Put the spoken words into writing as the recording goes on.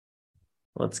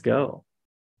Let's go.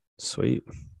 Sweet.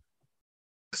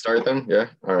 Start then? Yeah.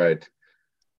 All right.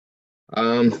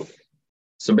 Um,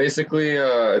 so basically,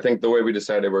 I think the way we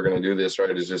decided we're going to do this,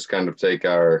 right, is just kind of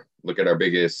look at our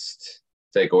biggest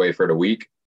takeaway for the week,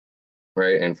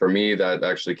 right? And for me, that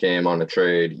actually came on a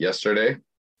trade yesterday,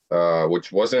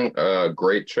 which wasn't a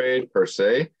great trade per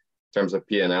se in terms of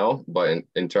P&L, but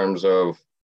in terms of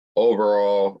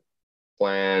overall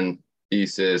plan,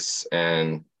 thesis,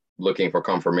 and looking for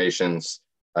confirmations,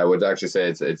 I would actually say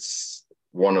it's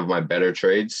one of my better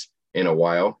trades in a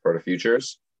while for the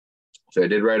futures. So I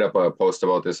did write up a post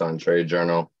about this on Trade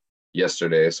Journal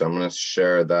yesterday. So I'm going to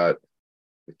share that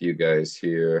with you guys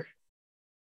here.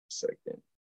 A second.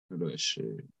 How do I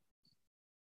share?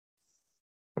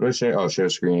 How do I share? Oh, share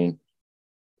screen.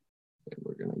 And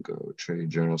we're going to go Trade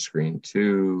Journal screen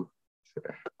 2.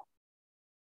 Share.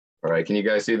 All right. Can you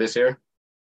guys see this here?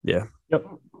 Yeah. Yep.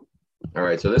 All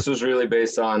right. So this was really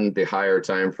based on the higher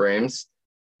time frames.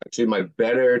 Actually, my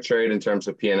better trade in terms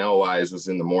of P&L wise was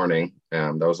in the morning.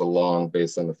 That was a long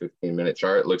based on the 15-minute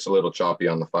chart. It looks a little choppy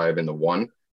on the 5 and the 1.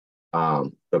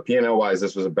 So P&L wise,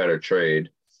 this was a better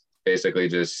trade. Basically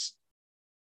just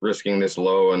risking this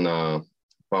low and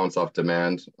bounce off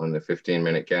demand on the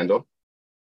 15-minute candle.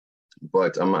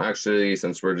 But I'm actually,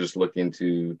 since we're just looking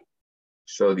to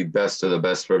show the best of the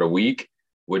best for the week,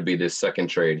 would be this second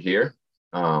trade here.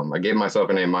 I gave myself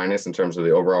an A- in terms of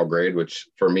the overall grade, which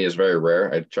for me is very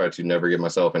rare. I try to never give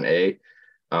myself an A.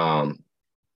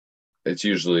 It's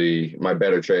usually my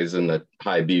better trades in the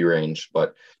high B range.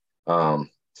 But so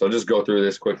I'll just go through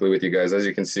this quickly with you guys. As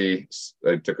you can see,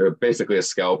 I took basically a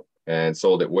scalp and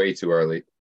sold it way too early.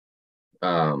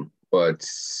 But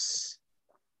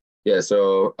yeah,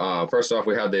 so first off,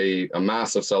 we had a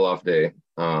massive sell-off day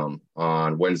on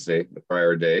Wednesday, the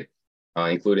prior day.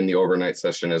 Including the overnight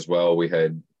session as well. We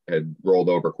had rolled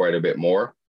over quite a bit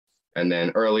more. And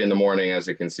then early in the morning, as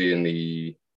you can see in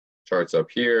the charts up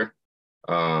here,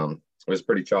 it was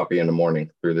pretty choppy in the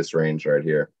morning through this range right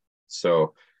here.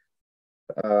 So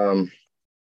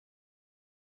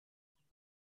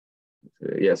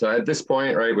yeah, so at this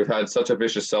point, right, we've had such a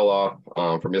vicious sell-off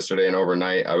from yesterday and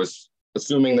overnight. I was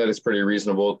assuming that it's pretty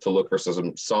reasonable to look for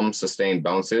some sustained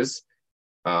bounces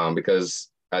because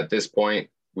at this point,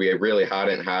 we really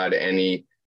hadn't had any.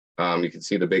 You can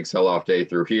see the big sell-off day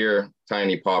through here,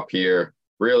 tiny pop here,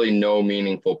 really no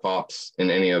meaningful pops in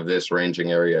any of this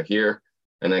ranging area here.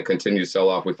 And then continue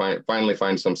sell-off. We finally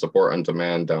find some support on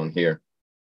demand down here.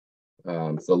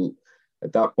 So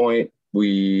at that point, oh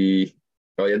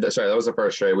yeah, sorry, that was the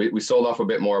first trade. We sold off a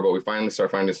bit more, but we finally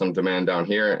start finding some demand down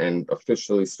here and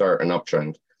officially start an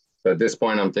uptrend. So at this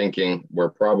point, I'm thinking we're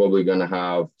probably going to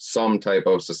have some type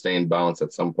of sustained bounce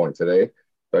at some point today.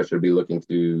 So I should be looking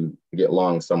to get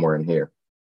long somewhere in here.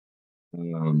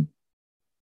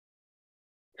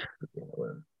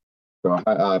 So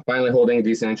finally holding a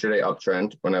decent intraday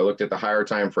uptrend. When I looked at the higher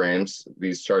time frames,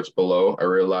 these charts below, I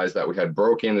realized that we had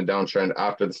broken the downtrend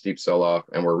after the steep sell-off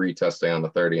and we're retesting on the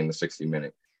 30 and the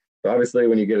 60-minute. So obviously,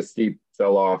 when you get a steep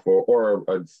sell-off or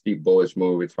a steep bullish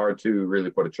move, it's hard to really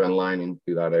put a trend line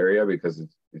into that area because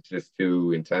it's just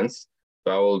too intense.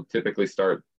 So I will typically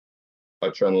start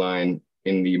a trend line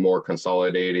in the more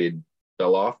consolidated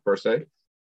sell-off per se.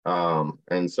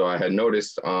 And so I had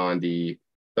noticed on the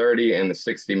 30 and the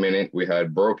 60-minute, we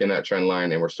had broken that trend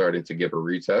line and we're starting to give a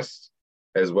retest.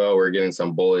 As well, we're getting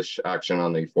some bullish action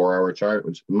on the 4-hour chart,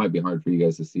 which might be hard for you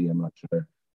guys to see. I'm not sure.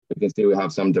 You can see we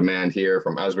have some demand here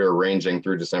from as we were ranging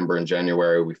through December and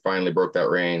January. We finally broke that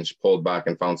range, pulled back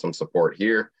and found some support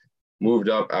here. Moved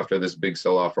up after this big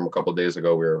sell-off from a couple of days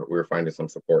ago. We were finding some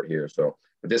support here. So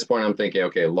at this point, I'm thinking,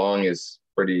 okay, long is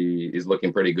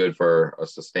looking pretty good for a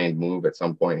sustained move at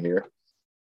some point here.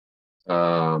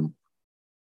 The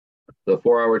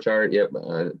 4-hour chart, yep,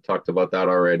 I talked about that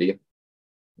already.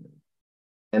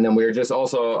 And then we're just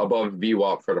also above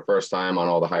VWAP for the first time on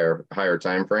all the higher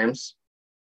time frames.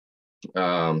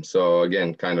 So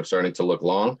again, kind of starting to look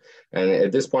long. And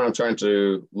at this point, I'm trying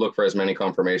to look for as many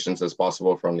confirmations as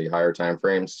possible from the higher time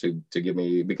frames to give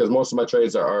me, because most of my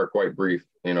trades are quite brief,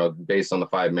 based on the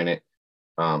 5-minute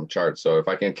chart. So if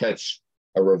I can catch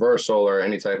a reversal or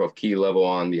any type of key level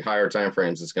on the higher time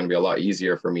frames, it's going to be a lot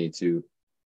easier for me to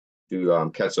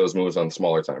catch those moves on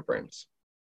smaller time frames.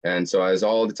 And so as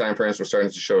all the time frames were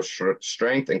starting to show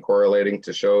strength and correlating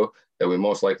to show that we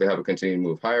most likely have a continued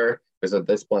move higher, because at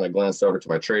this point I glanced over to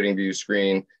my trading view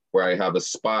screen where I have a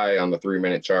SPY on the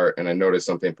 3-minute chart and I noticed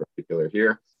something particular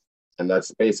here. And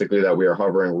that's basically that we are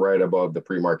hovering right above the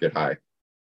pre-market high.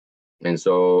 And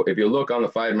so if you look on the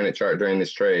 5-minute chart during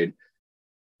this trade,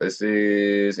 this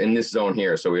is in this zone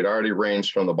here. So we'd already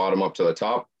ranged from the bottom up to the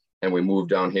top. and we move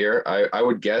down here, I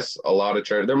would guess a lot of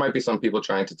traders, there might be some people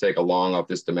trying to take a long off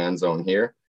this demand zone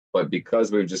here, but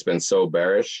because we've just been so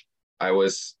bearish, I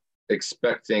was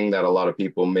expecting that a lot of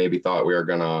people maybe thought we were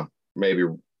gonna maybe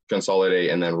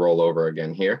consolidate and then roll over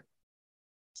again here.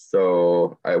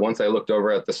 So once I looked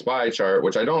over at the SPY chart,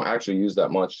 which I don't actually use that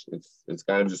much, it's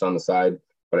kind of just on the side,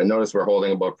 but I noticed we're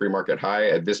holding above pre-market high.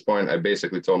 At this point, I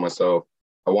basically told myself,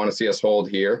 I want to see us hold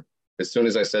here. As soon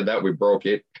as I said that, we broke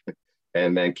it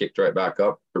and then kicked right back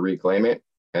up to reclaim it.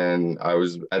 And I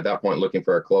was at that point looking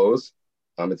for a close.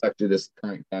 It's actually this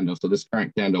current candle. So this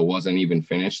current candle wasn't even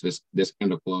finished. This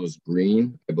candle closed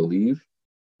green, I believe.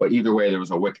 But either way, there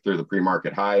was a wick through the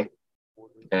pre-market high.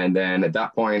 And then at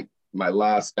that point, my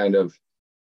last kind of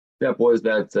step was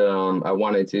that I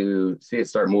wanted to see it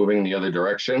start moving the other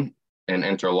direction and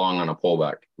enter long on a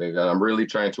pullback. I'm really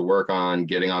trying to work on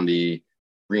getting on the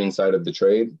green side of the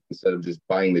trade instead of just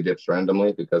buying the dips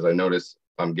randomly, because I notice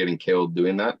I'm getting killed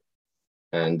doing that.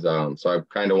 And so I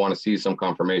kind of want to see some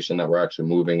confirmation that we're actually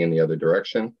moving in the other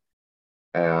direction.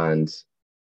 And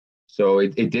so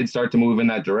it did start to move in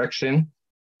that direction,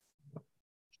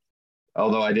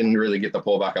 although I didn't really get the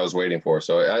pullback I was waiting for.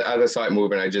 So as I saw it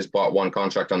moving, I just bought one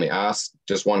contract on the ask,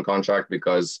 just one contract,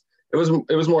 because it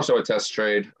was more so a test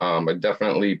trade. I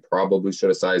definitely probably should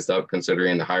have sized up,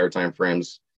 considering the higher time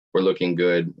frames were looking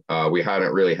good. We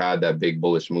hadn't really had that big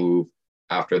bullish move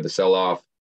after the sell-off,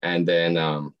 and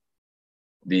then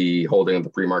the holding of the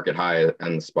pre-market high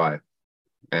and the SPY.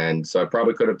 And so I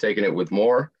probably could have taken it with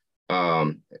more.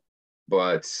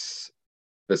 But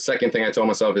the second thing I told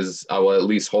myself is I will at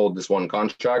least hold this one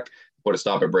contract, put a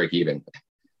stop at break even.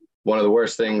 One of the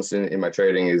worst things in my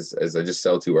trading is I just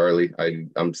sell too early.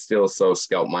 I'm still so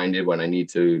scalp minded when I need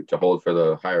to hold for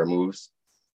the higher moves.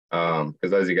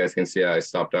 Because as you guys can see, I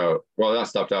stopped out. Well, not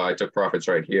stopped out. I took profits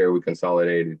right here. We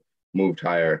consolidated, moved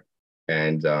higher,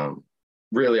 and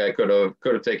really I could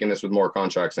have taken this with more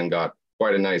contracts and got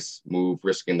quite a nice move,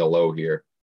 risking the low here.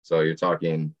 So you're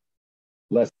talking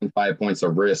less than 5 points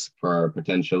of risk for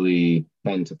potentially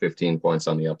 10 to 15 points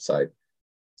on the upside.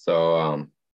 So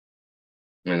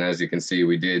and as you can see,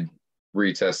 we did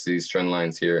retest these trend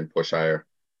lines here and push higher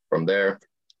from there.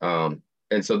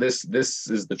 And so this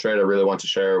is the trade I really want to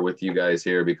share with you guys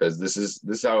here, because this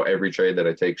is how every trade that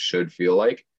I take should feel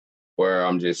like, where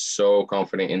I'm just so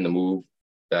confident in the move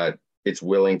that I'm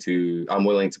willing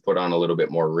to put on a little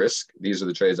bit more risk. These are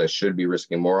the trades I should be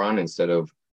risking more on, instead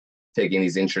of taking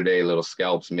these intraday little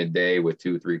scalps midday with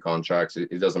 2-3 contracts.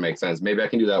 It doesn't make sense. Maybe I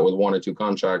can do that with 1 or 2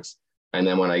 contracts, and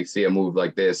then when I see a move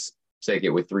like this, take it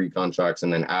with 3 contracts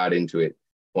and then add into it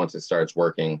once it starts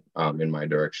working in my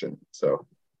direction. So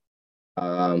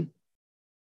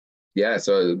yeah,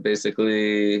 so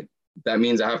basically that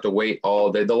means I have to wait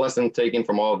all day. The lesson taken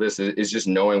from all of this is just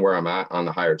knowing where I'm at on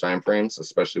the higher time frames,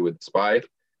 especially with the SPY,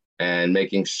 and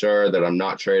making sure that I'm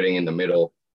not trading in the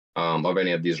middle of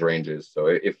any of these ranges. So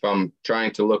if I'm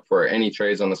trying to look for any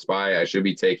trades on the SPY, I should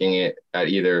be taking it at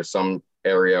either some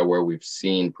area where we've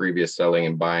seen previous selling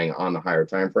and buying on the higher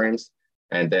time frames,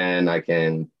 and then I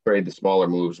can trade the smaller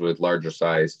moves with larger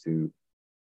size to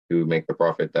make the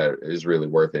profit that is really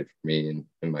worth it for me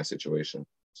in my situation.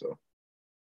 So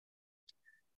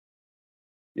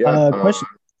yeah.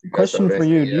 Question for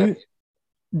you.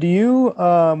 Do you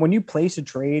when you place a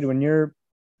trade, when you're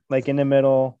like in the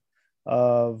middle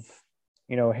of,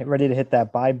 ready to hit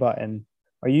that buy button,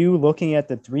 are you looking at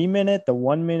the 3-minute, the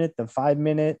 1 minute, the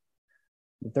 5-minute,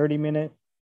 the 30-minute?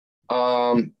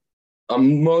 I'm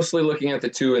mostly looking at the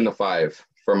 2 and the 5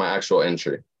 for my actual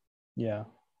entry. Yeah.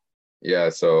 Yeah.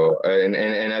 So and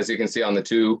as you can see on the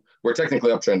 2, we're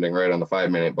technically uptrending right on the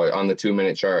 5-minute, but on the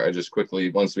 2-minute chart, I just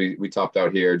quickly, once we topped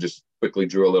out here, just quickly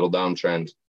drew a little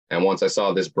downtrend. And once I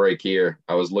saw this break here,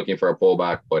 I was looking for a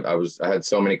pullback, but I had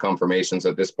so many confirmations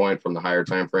at this point from the higher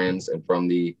time frames and from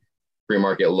the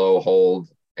pre-market low hold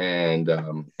and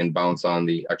bounce on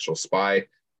the actual SPY.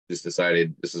 Just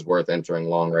decided this is worth entering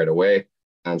long right away.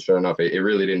 And sure enough, it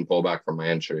really didn't pull back from my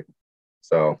entry.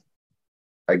 So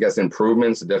I guess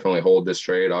improvements definitely hold this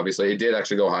trade. Obviously, it did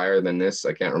actually go higher than this.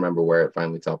 I can't remember where it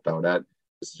finally topped out at.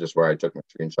 This is just where I took my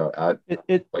screenshot at.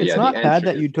 It's not bad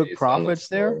that you took profits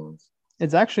there.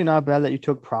 It's actually not bad that you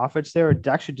took profits there. It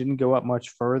actually didn't go up much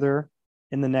further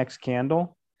in the next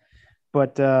candle.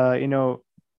 But,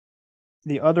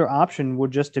 the other option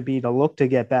would just to be to look to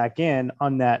get back in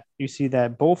on that. You see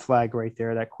that bull flag right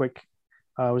there, that quick,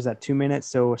 was that 2 minutes?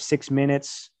 So 6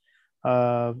 minutes,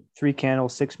 3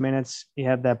 candles, 6 minutes. You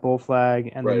have that bull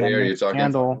flag, and right then here, that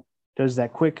candle does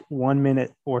that quick 1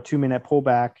 minute or 2 minute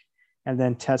pullback, and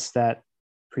then tests that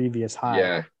previous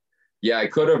high. Yeah, I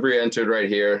could have re-entered right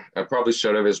here. I probably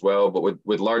should have as well, but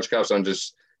with large caps,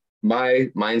 My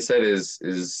mindset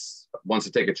is once I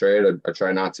take a trade, I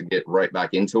try not to get right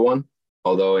back into one.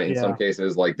 Although in some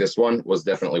cases, like this one, was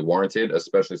definitely warranted,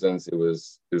 especially since it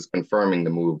was confirming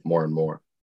the move more and more.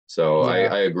 So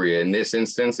I agree. In this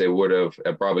instance, I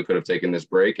probably could have taken this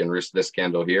break and risked this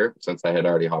candle here since I had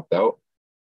already hopped out.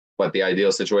 But the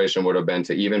ideal situation would have been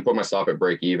to even put my stop at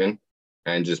break even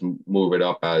and just move it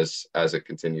up as it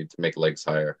continued to make legs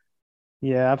higher.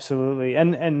 Yeah, absolutely.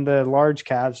 And the large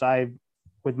caps,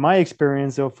 with my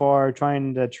experience so far,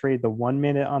 trying to trade the 1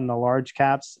 minute on the large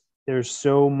caps, there's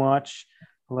so much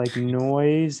like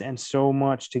noise and so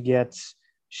much to get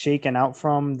shaken out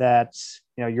from that,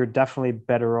 you're definitely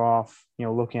better off,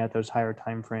 looking at those higher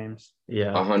time frames.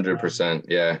 Yeah. 100%.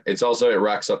 Yeah. It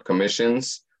racks up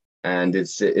commissions, and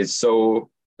it's so,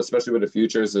 especially with the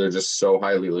futures, they're just so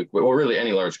highly liquid. Well, really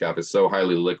any large cap is so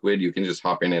highly liquid. You can just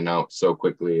hop in and out so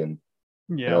quickly and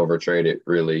overtrade it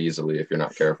really easily if you're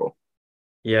not careful.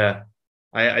 Yeah.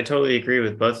 I totally agree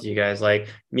with both of you guys. Like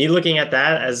me looking at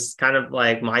that as kind of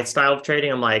like my style of trading,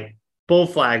 I'm like bull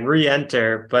flag,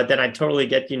 re-enter. But then I totally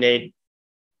get you, Nate,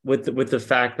 with the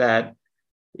fact that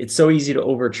it's so easy to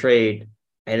overtrade,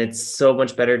 and it's so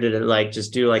much better to like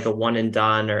just do like a one and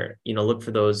done, or look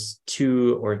for those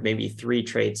 2 or maybe 3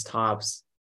 trades tops.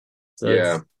 So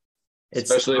yeah.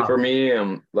 It's especially tough. for me,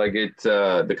 like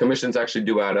the commissions actually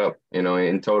do add up,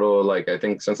 in total. Like I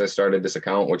think since I started this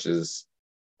account, which is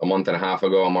a month and a half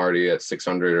ago, I'm already at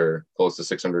 600 or close to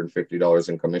 $650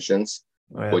 in commissions,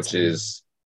 which is,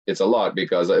 it's a lot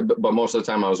because, but most of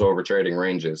the time I was over trading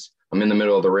ranges. I'm in the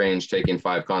middle of the range taking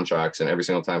 5 contracts, and every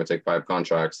single time I take 5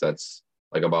 contracts, that's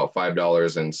like about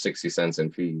 $5.60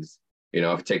 in fees.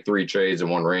 If I take 3 trades in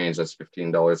one range, that's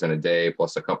 $15 in a day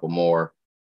plus a couple more.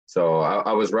 So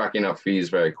I was racking up fees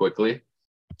very quickly.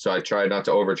 So I tried not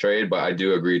to overtrade, but I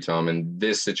do agree, Tom. In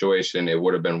this situation, it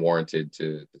would have been warranted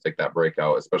to take that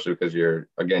breakout, especially because your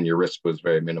risk was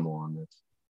very minimal on this.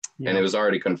 Yeah. And it was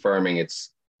already confirming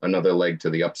it's another leg to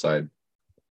the upside.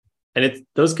 And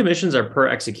those commissions are per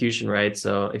execution, right?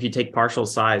 So if you take partial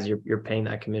size, you're paying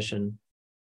that commission.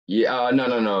 Yeah,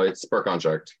 no, it's per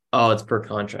contract. Oh, it's per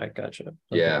contract. Gotcha. Okay.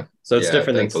 Yeah. So it's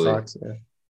different thankfully. Than stocks.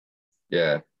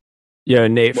 Yeah. Yeah,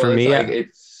 Nate, for me, go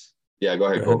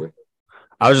ahead, Colby.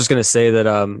 I was just gonna say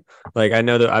that like I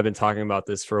know that I've been talking about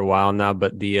this for a while now,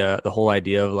 but the whole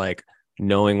idea of like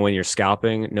knowing when you're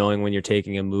scalping, knowing when you're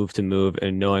taking a move to move,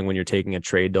 and knowing when you're taking a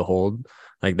trade to hold,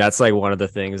 like that's like one of the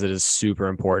things that is super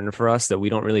important for us that we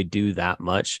don't really do that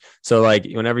much. So like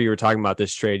whenever you were talking about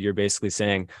this trade, you're basically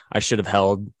saying I should have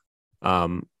held.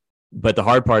 But the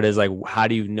hard part is like, how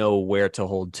do you know where to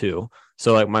hold to?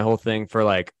 So like my whole thing for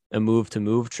like a move to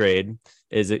move trade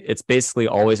is it's basically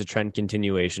always a trend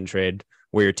continuation trade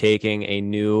where you're taking a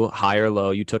new higher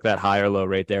low. You took that higher low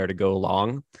right there to go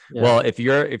long. Yeah. Well, if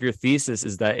your thesis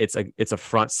is that it's a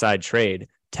front side trade,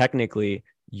 technically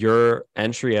your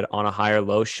entry on a higher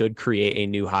low should create a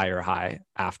new higher high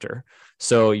after.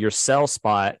 So your sell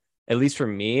spot, at least for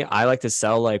me, I like to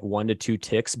sell like 1 to 2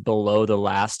 ticks below the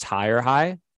last higher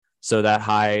high. So that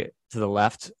high to the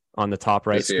left on the top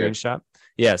right screenshot.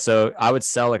 Yeah. So I would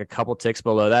sell like a couple ticks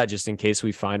below that just in case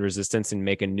we find resistance and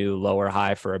make a new lower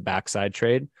high for a backside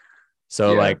trade.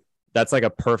 So like that's like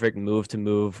a perfect move to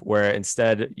move where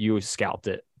instead you scalped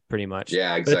it pretty much.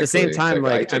 Yeah, exactly. But at the same time,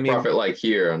 I took profit like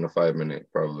here on the 5 minute,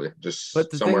 probably just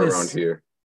somewhere around here.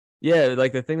 Yeah.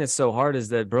 Like the thing that's so hard is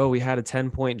that, bro, we had a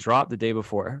 10-point drop the day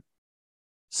before.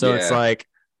 So it's like,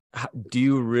 do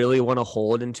you really want to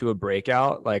hold into a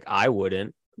breakout? Like I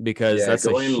wouldn't, because that's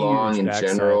a huge long in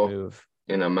general move.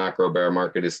 In a macro bear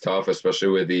market is tough, especially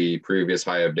with the previous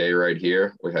high of day right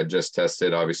here. We had just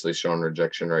tested, obviously shown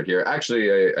rejection right here.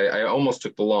 Actually, I almost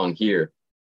took the long here.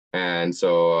 And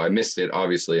so I missed it,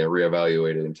 obviously, and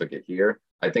reevaluated and took it here.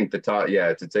 I think the top,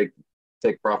 to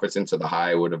take profits into the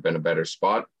high would have been a better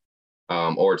spot.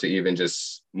 Or to even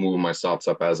just move my stops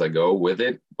up as I go with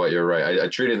it. But you're right. I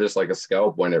treated this like a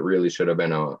scalp when it really should have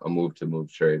been a move to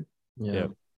move trade. Yeah.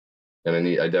 And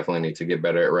I definitely need to get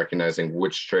better at recognizing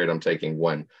which trade I'm taking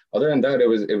when. Other than that, it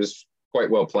was quite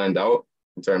well planned out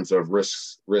in terms of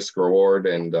risk reward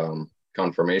and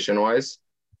confirmation wise.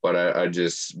 But I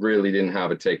just really didn't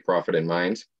have a take profit in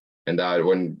mind. And that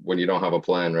when you don't have a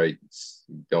plan, right,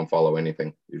 you don't follow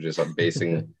anything. You're just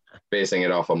basing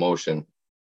it off emotion.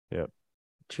 Yeah.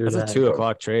 That's a 2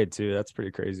 o'clock trade too. That's pretty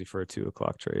crazy for a 2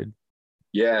 o'clock trade.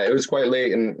 Yeah, it was quite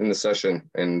late in the session,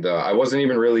 and I wasn't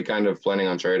even really kind of planning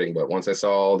on trading. But once I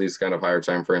saw all these kind of higher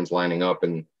time frames lining up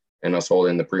and us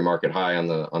holding the pre-market high on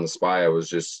the SPY, I was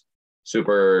just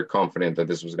super confident that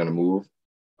this was going to move.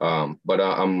 But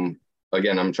I'm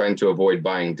trying to avoid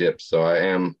buying dips, so I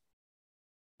am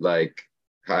like,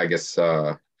 I guess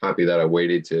happy that I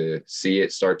waited to see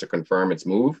it start to confirm its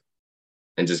move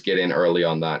and just get in early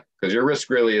on that, because your risk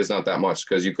really is not that much,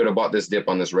 because you could have bought this dip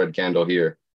on this red candle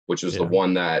here, which was the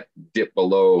one that dipped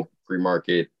below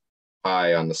pre-market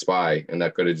high on the SPY, and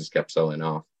that could have just kept selling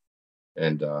off.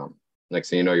 And next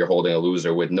thing you know, you're holding a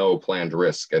loser with no planned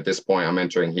risk. At this point, I'm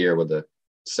entering here with a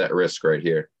set risk right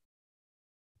here.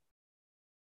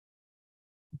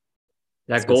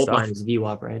 That gold line is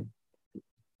VWAP, right?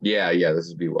 Yeah, this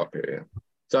is VWAP here, yeah.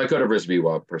 So I could have risked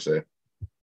VWAP per se.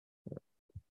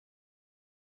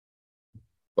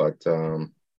 But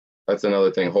that's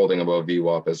another thing, holding above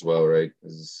VWAP as well, right?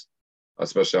 Is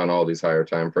especially on all these higher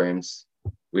time frames.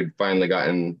 We'd finally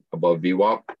gotten above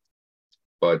VWAP.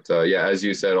 But yeah, as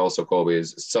you said also, Colby,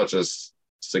 is such a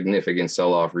significant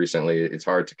sell-off recently. It's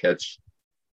hard to catch.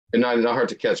 And not hard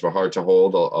to catch, but hard to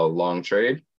hold a long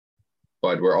trade.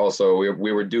 But we're also,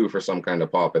 we were due for some kind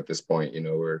of pop at this point. You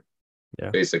know, we're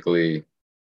basically,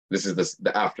 this is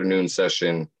the afternoon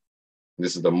session.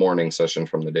 This is the morning session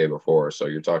from the day before. So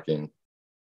you're talking,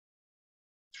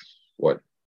 what,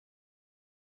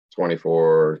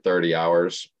 24, 30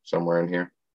 hours, somewhere in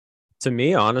here. To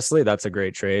me, honestly, that's a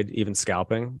great trade, even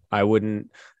scalping. I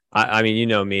wouldn't, I mean, you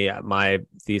know me, my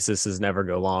thesis is never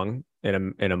go long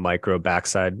in a micro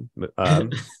backside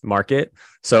market.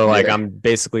 So like, I'm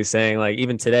basically saying, like,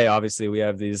 even today, obviously we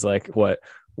have these like, what,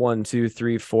 1, 2,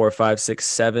 3, 4, 5, 6,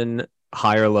 7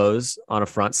 higher lows on a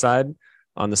front side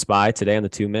on the SPY today on the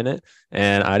 2-minute,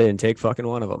 and I didn't take fucking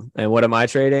one of them. And what am I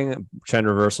trading? Trend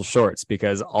reversal shorts,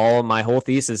 because my whole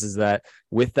thesis is that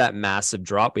with that massive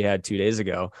drop we had 2 days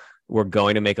ago, we're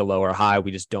going to make a lower high.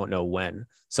 We just don't know when.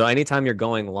 So anytime you're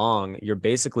going long, you're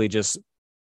basically just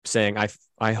saying,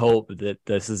 I hope that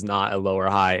this is not a lower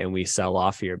high and we sell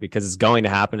off here, because it's going to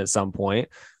happen at some point.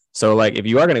 So like, if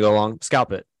you are going to go long,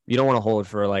 scalp it. You don't want to hold it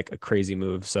for like a crazy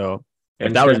move. So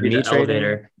if that was me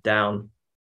trading down.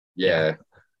 Yeah.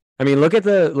 I mean, look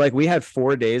at we had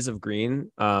 4 days of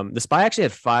green. The SPY actually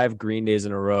had 5 green days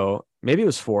in a row. Maybe it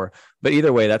was 4, but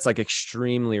either way, that's like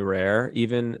extremely rare.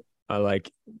 Even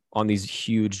like on these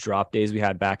huge drop days we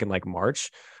had back in like March.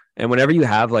 And whenever you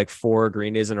have like 4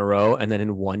 green days in a row, and then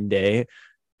in one day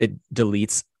it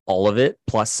deletes all of it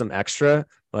plus some extra,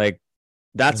 like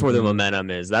that's where the momentum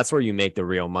is. That's where you make the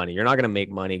real money. You're not going to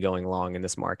make money going long in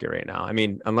this market right now. I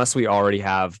mean, unless we already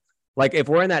have, like, if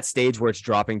we're in that stage where it's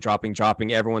dropping,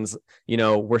 everyone's, you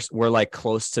know, we're like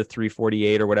close to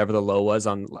 348 or whatever the low was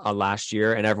on last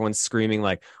year, and everyone's screaming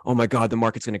like, oh my God, the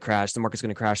market's going to crash.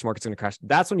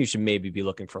 That's when you should maybe be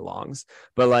looking for longs.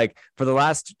 But like for the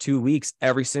last 2 weeks,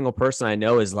 every single person I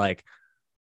know is like,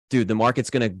 dude, the market's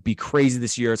going to be crazy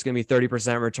this year. It's going to be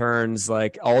 30% returns.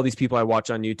 Like all these people I watch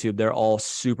on YouTube, they're all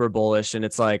super bullish. And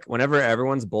it's like, whenever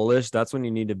everyone's bullish, that's when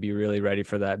you need to be really ready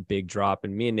for that big drop.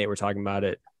 And me and Nate were talking about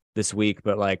it this week,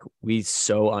 but like we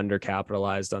so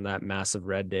undercapitalized on that massive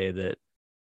red day that,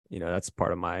 you know, that's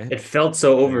part of my, it felt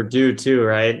so overdue too,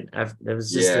 right? It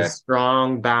was just a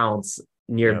strong bounce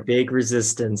near big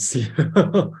resistance.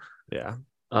 Yeah.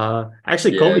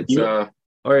 Actually, Colby,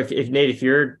 or if Nate, if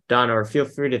you're done, or feel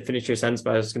free to finish your sentence,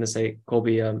 but I was just going to say,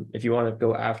 Colby, if you want to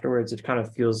go afterwards, it kind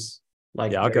of feels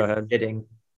like I'll go ahead. Fitting.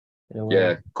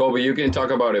 Yeah, Colby, you can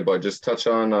talk about it, but just touch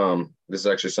on this is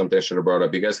actually something I should have brought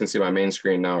up. You guys can see my main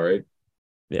screen now, right?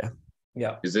 Yeah.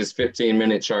 Is this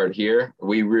 15-minute chart here?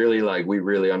 We really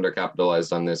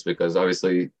undercapitalized on this, because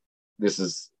obviously this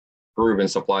is proven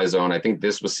supply zone. I think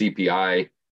this was CPI,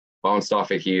 bounced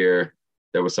off of here.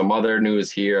 There was some other news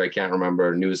here, I can't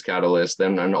remember, news catalyst.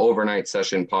 Then an overnight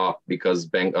session pop because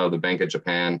the Bank of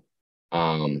Japan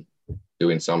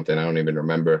doing something, I don't even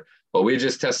remember. But we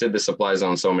just tested the supply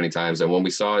zone so many times, and when we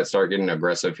saw it start getting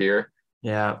aggressive here,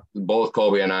 both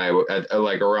Colby and I,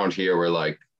 like around here, we're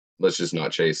like, let's just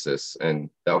not chase this, and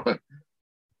that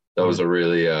was a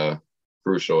really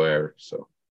crucial error. So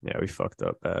yeah, we fucked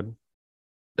up bad.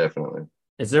 Definitely.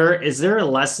 Is there a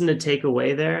lesson to take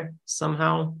away there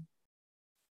somehow?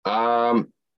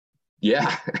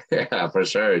 Yeah, for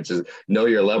sure. Just know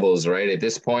your levels, right? At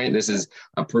this point, this is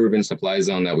a proven supply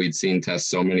zone that we'd seen test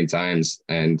so many times,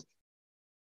 and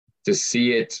to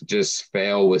see it just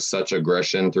fail with such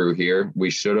aggression through here,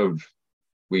 we should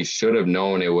have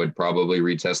known it would probably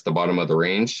retest the bottom of the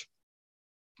range.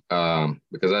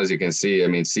 Because as you can see, I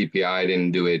mean, CPI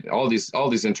didn't do it. All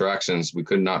these interactions, we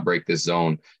could not break this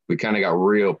zone. We kind of got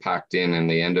real packed in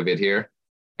the end of it here,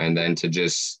 and then to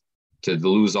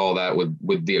lose all that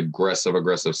with the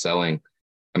aggressive selling.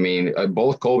 I mean,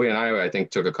 both Colby and I think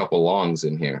took a couple longs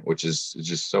in here, which is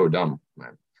just so dumb,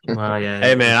 man. Well, yeah.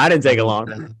 Hey man, I didn't take a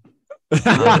long. You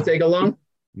didn't take a long?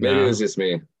 Maybe it was just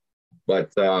me.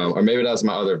 But or maybe that was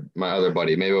my other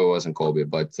buddy. Maybe it wasn't Colby.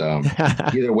 But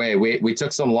either way, we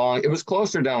took some long. It was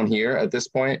closer down here at this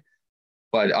point,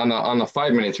 but on the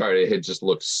 5 minute chart, it had just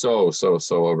looked so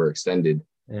overextended.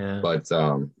 Yeah. But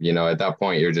you know, at that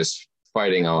point, you're just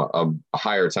fighting a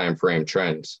higher time frame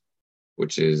trend,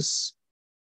 which is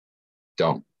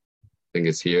dumb. I think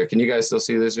it's here. Can you guys still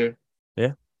see this here?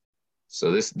 Yeah.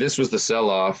 So this was the sell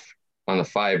off on the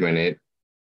 5 minute.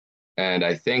 And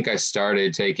I think I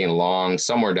started taking long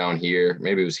somewhere down here.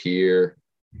 Maybe it was here.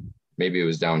 Maybe it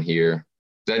was down here.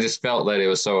 I just felt that it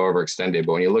was so overextended.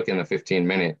 But when you look in the 15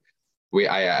 minute,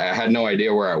 I had no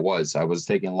idea where I was. I was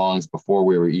taking longs before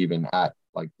we were even at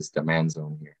like this demand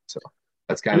zone here. So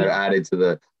that's kind of added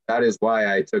to that is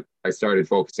why I started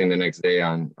focusing the next day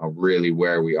on really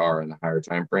where we are in the higher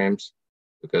time frames,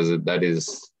 because that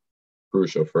is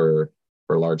crucial for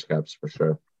large caps for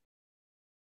sure.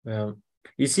 Yeah.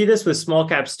 You see this with small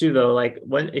caps too, though. Like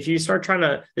if you start trying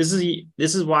to, this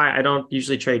is why I don't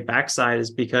usually trade backside, is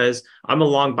because I'm a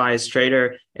long bias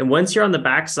trader. And once you're on the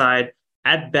backside,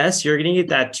 at best, you're going to get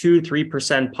that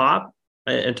 2-3% pop.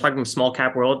 And talking small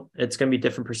cap world, it's going to be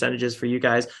different percentages for you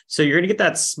guys. So you're going to get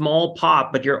that small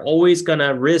pop, but you're always going to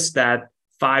risk that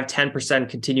 5-10%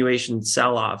 continuation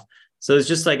sell off. So it's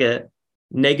just like a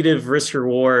negative risk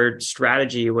reward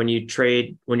strategy when you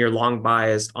trade, when you're long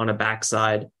biased on a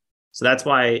backside. So that's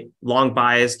why long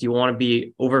biased, you want to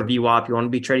be over VWAP, you want to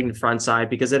be trading the front side,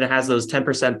 because it has those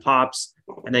 10% pops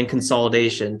and then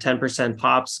consolidation, 10%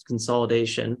 pops,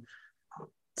 consolidation.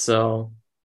 So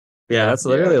yeah, that's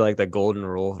literally like the golden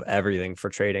rule of everything for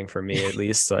trading for me, at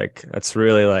least. Like that's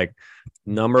really like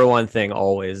number one thing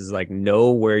always is like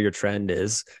know where your trend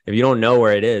is. If you don't know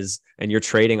where it is and you're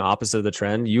trading opposite of the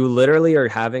trend, you literally are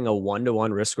having a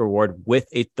 1-to-1 risk reward with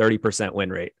a 30% win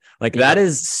rate. Like that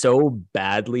is so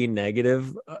badly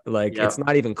negative. Like it's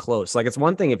not even close. Like it's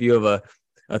one thing if you have a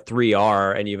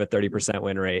 3R and you have a 30%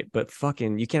 win rate, but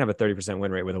fucking you can't have a 30%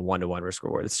 win rate with a 1-to-1 risk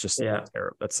reward. It's just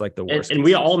terrible. That's like the worst. And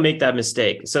we all make that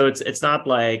mistake. So it's not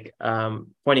like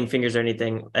pointing fingers or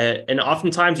anything. And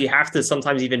oftentimes you have to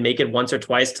sometimes even make it once or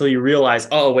twice till you realize,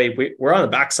 oh wait, we're on the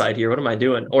backside here. What am I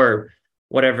doing? Or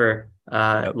whatever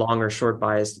long or short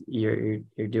bias you're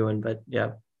doing. But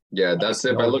yeah. Yeah, that's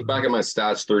it. If I look back at my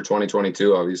stats through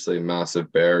 2022, obviously a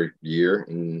massive bear year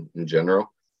in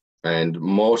general. And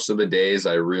most of the days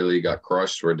I really got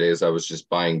crushed were days I was just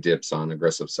buying dips on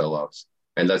aggressive sellouts.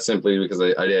 And that's simply because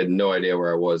I had no idea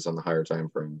where I was on the higher time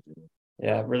frame.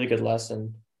 Yeah, really good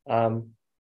lesson. I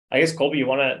guess Colby, you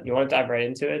wanna dive right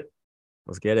into it?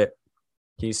 Let's get it.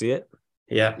 Can you see it?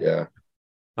 Yeah. Yeah.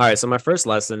 All right. So my first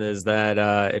lesson is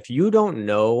that if you don't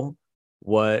know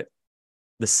what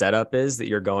the setup is that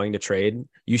you're going to trade,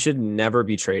 you should never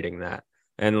be trading that.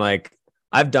 And like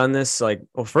I've done this, like,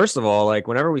 well, first of all, like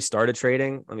whenever we started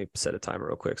trading, let me set a timer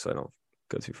real quick so I don't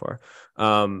go too far.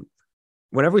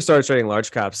 Whenever we started trading large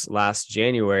caps last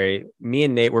January, me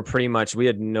and Nate were we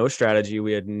had no strategy.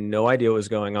 We had no idea what was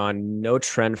going on, no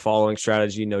trend following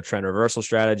strategy, no trend reversal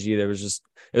strategy. It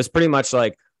was pretty much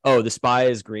like, oh, the SPY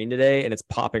is green today and it's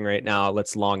popping right now.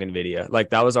 Let's long NVIDIA. Like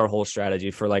that was our whole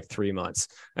strategy for like 3 months.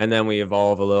 And then we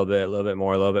evolve a little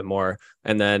bit more.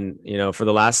 And then, for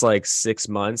the last like 6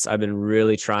 months, I've been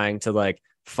really trying to like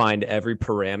find every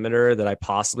parameter that I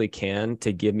possibly can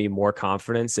to give me more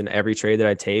confidence in every trade that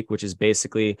I take, which is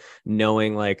basically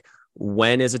knowing like,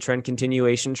 when is a trend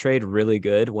continuation trade really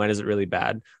good? When is it really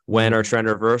bad? When are trend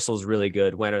reversals really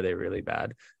good? When are they really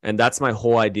bad? And that's my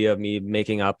whole idea of me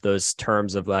making up those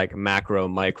terms of like macro,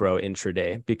 micro,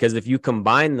 intraday, because if you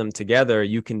combine them together,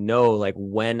 you can know like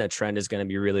when a trend is going to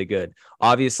be really good.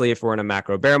 Obviously, if we're in a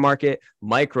macro bear market,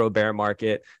 micro bear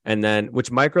market, and then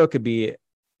which micro could be,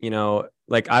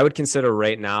 like I would consider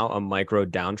right now a micro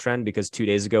downtrend, because 2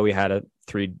 days ago we had a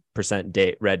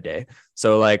 3% red day.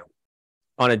 So like,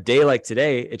 on a day like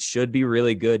today, it should be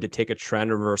really good to take a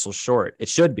trend reversal short. It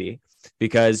should be,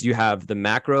 because you have the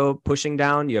macro pushing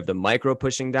down, you have the micro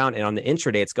pushing down, and on the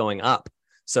intraday, it's going up.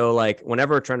 So like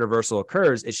whenever a trend reversal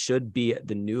occurs, it should be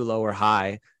the new lower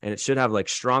high, and it should have like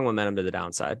strong momentum to the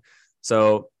downside.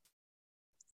 So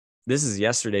this is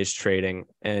yesterday's trading,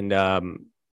 and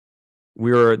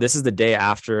this is the day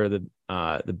after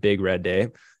the big red day,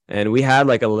 and we had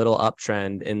like a little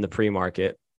uptrend in the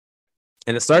pre-market.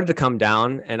 And it started to come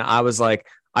down. And I was like,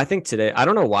 I think today, I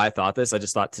don't know why I thought this. I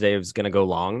just thought today was going to go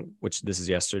long, which this is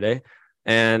yesterday.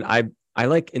 And I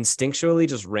like instinctually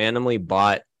just randomly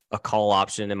bought a call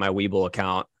option in my Webull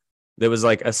account. That was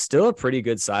like still a pretty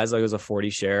good size. Like it was a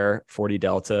 40 share, 40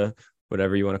 delta,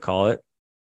 whatever you want to call it.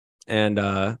 And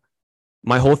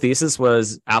my whole thesis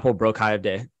was Apple broke high of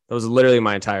day. That was literally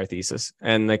my entire thesis.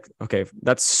 And like, okay,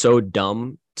 that's so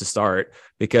dumb to start,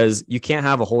 because you can't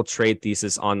have a whole trade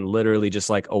thesis on literally just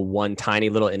like a one tiny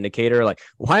little indicator. Like,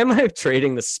 why am I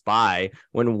trading the SPY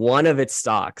when one of its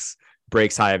stocks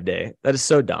breaks high of day? That is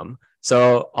so dumb.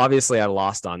 So obviously I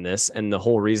lost on this. And the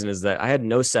whole reason is that I had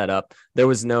no setup. There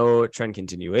was no trend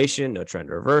continuation, no trend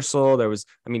reversal. There was,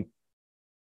 I mean,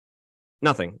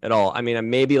 nothing at all. I mean,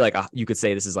 maybe like you could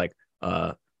say this is like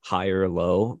a higher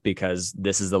low because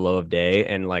this is the low of day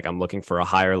and like I'm looking for a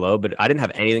higher low, but I didn't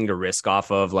have anything to risk off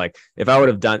of. Like if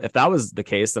that was the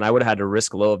case, then I would have had to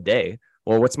risk low of day.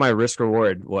 Well, what's my risk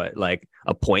reward? What, like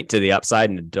a point to the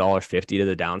upside and $1.50 to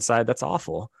the downside? That's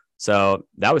awful. So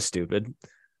that was stupid.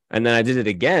 And then I did it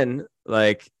again,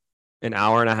 like an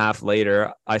hour and a half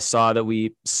later. I saw that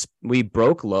we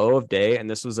broke low of day, and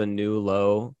this was a new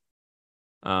low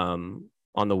on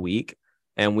the week,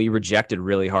 and we rejected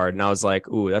really hard. And I was like,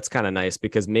 ooh, that's kind of nice,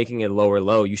 because making it lower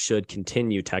low, you should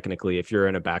continue technically if you're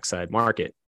in a backside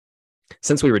market.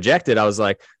 Since we rejected, I was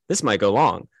like, this might go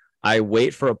long. I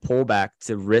wait for a pullback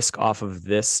to risk off of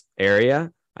this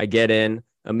area. I get in,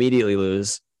 immediately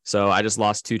lose. So I just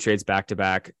lost 2 trades back to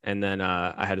back, and then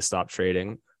I had to stop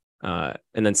trading. And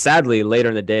then sadly, later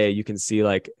in the day, you can see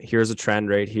like, here's a trend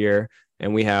right here.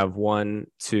 And we have 1,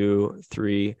 2,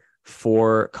 3,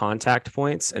 4 contact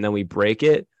points, and then we break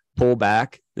it, pull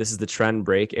back. This is the trend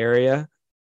break area.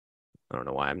 I don't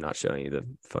know why I'm not showing you the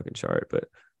fucking chart, but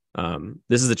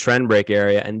this is the trend break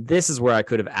area. And this is where I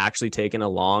could have actually taken a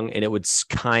long, and it would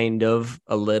kind of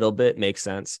a little bit make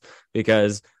sense,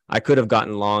 because I could have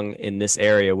gotten long in this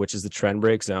area, which is the trend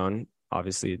break zone.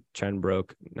 Obviously trend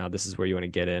broke. Now this is where you want to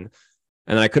get in.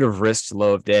 And I could have risked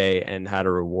low of day and had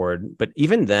a reward. But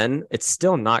even then, it's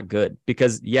still not good,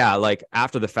 because yeah, like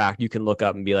after the fact, you can look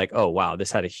up and be like, oh, wow, this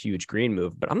had a huge green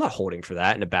move, but I'm not holding for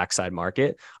that in a backside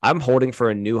market. I'm holding for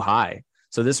a new high.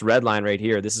 So this red line right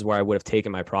here, this is where I would have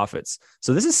taken my profits.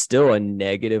 So this is still a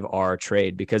negative R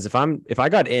trade, because if I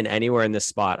got in anywhere in this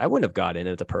spot, I wouldn't have got in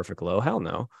at the perfect low. Hell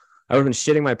no. I would have been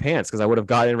shitting my pants, because I would have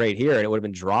got in right here and it would have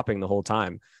been dropping the whole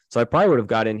time. So I probably would have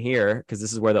got in here, because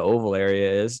this is where the oval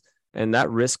area is. And that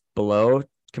risk below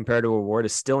compared to reward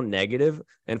is still negative.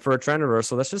 And for a trend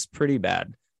reversal, that's just pretty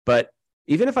bad. But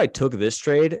even if I took this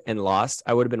trade and lost,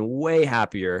 I would have been way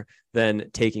happier than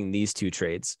taking these 2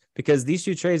 trades, because these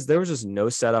 2 trades, there was just no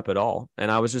setup at all.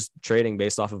 And I was just trading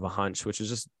based off of a hunch, which is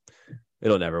just,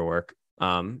 it'll never work.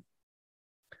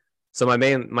 So my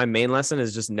main lesson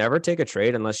is just never take a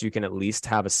trade unless you can at least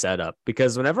have a setup,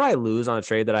 because whenever I lose on a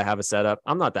trade that I have a setup,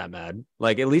 I'm not that mad.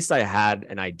 Like at least I had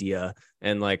an idea,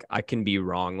 and like I can be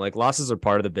wrong. Like losses are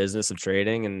part of the business of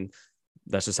trading, and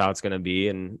that's just how it's going to be.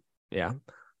 And yeah,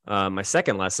 my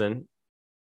second lesson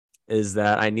is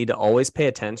that I need to always pay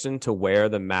attention to where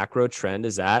the macro trend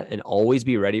is at, and always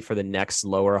be ready for the next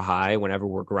lower high whenever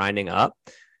we're grinding up,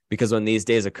 because when these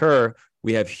days occur,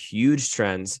 we have huge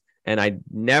trends. And I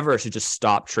never should just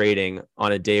stop trading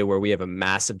on a day where we have a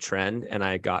massive trend and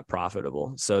I got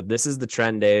profitable. So this is the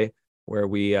trend day where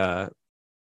we had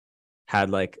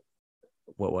like,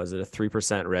 what was it? A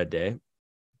 3% red day.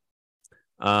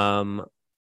 The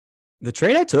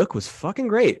trade I took was fucking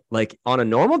great. Like on a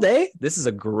normal day, this is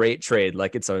a great trade.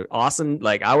 Like it's an awesome,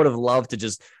 like I would have loved to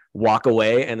just walk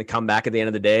away and come back at the end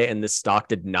of the day and this stock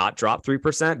did not drop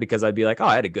 3%, because I'd be like, oh,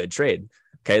 I had a good trade.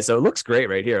 Okay, so it looks great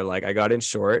right here. Like I got in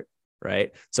short,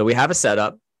 right? So we have a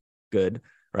setup, good,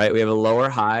 right? We have a lower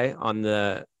high on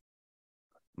the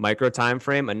micro time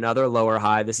frame, another lower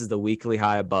high. This is the weekly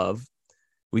high above.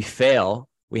 We fail.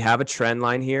 We have a trend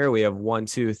line here. We have 1,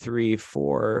 2, 3,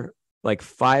 4, like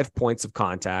 5 points of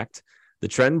contact. The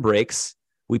trend breaks.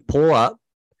 We pull up.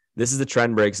 This is the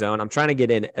trend break zone. I'm trying to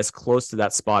get in as close to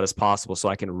that spot as possible so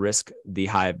I can risk the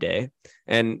high of day.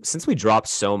 And since we dropped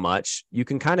so much, you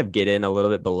can kind of get in a little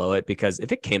bit below it, because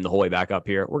if it came the whole way back up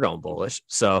here, we're going bullish.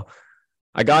 So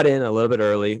I got in a little bit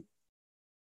early.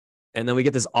 And then we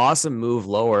get this awesome move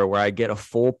lower where I get a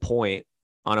full point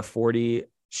on a 40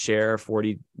 share,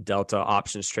 40 delta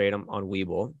options trade on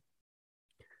Webull.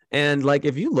 And like,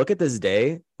 if you look at this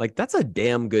day, like that's a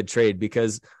damn good trade,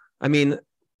 because I mean,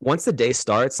 once the day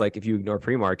starts, like if you ignore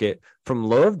pre-market, from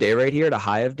low of day right here to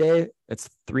high of day, it's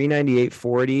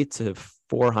 398.40 to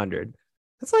 400.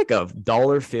 That's like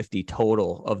 $1.50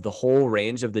 total of the whole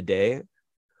range of the day.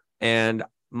 And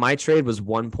my trade was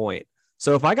 1 point.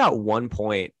 So if I got 1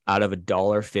 point out of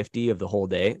 $1.50 of the whole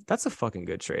day, that's a fucking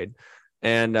good trade.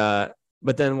 And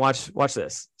but then watch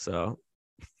this. So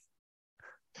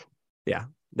yeah,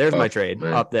 there's my trade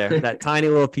up there. That tiny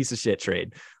little piece of shit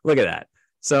trade. Look at that.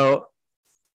 So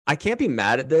I can't be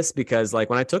mad at this, because like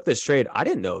when I took this trade, I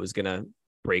didn't know it was going to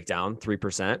break down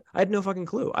 3%. I had no fucking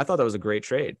clue. I thought that was a great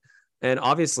trade. And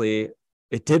obviously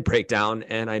it did break down,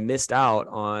 and I missed out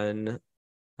on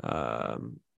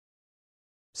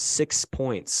 6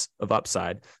 points of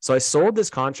upside. So I sold this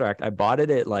contract. I bought it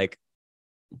at like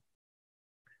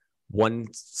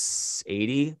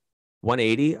 180.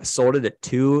 I sold it at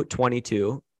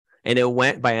 222, and it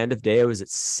went by end of day. It was at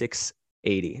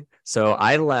 680. So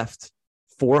I left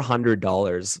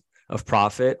 $400 of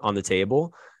profit on the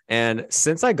table. And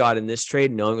since I got in this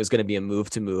trade, knowing it was going to be a move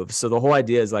to move. So the whole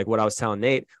idea is like what I was telling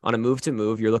Nate, on a move to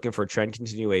move, you're looking for a trend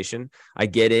continuation. I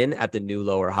get in at the new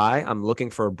lower high. I'm looking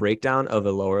for a breakdown of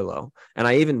a lower low. And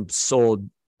I even sold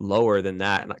lower than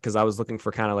that because I was looking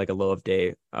for kind of like a low of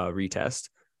day retest.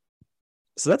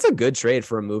 So that's a good trade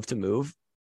for a move to move.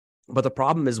 But the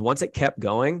problem is once it kept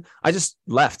going, I just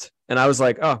left. And I was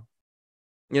like, oh,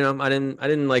 I didn't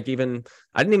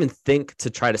even think to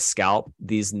try to scalp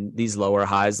these lower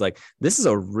highs. Like, this is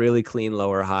a really clean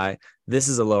lower high. This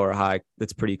is a lower high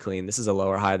that's pretty clean. This is a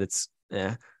lower high that's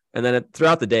And then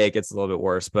throughout the day, it gets a little bit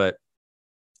worse. But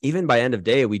even by end of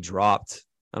day, we dropped.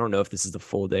 I don't know if this is the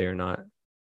full day or not.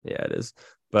 Yeah, it is.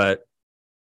 But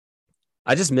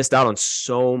I just missed out on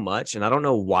so much, and I don't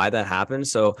know why that happened.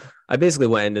 So I basically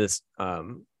went into this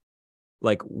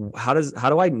like, how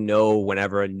do I know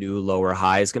whenever a new lower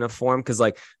high is going to form? Because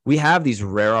like we have these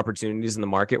rare opportunities in the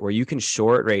market where you can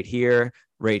short right here,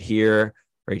 right here,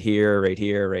 right here, right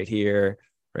here, right here,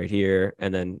 right here,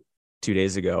 and then 2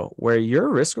 days ago, where your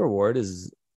risk reward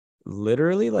is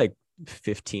literally like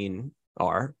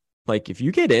 15R. Like if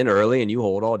you get in early and you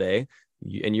hold all day,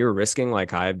 and you're risking like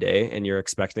high of day, and you're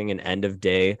expecting an end of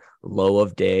day, low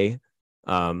of day,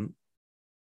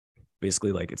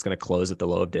 basically like it's going to close at the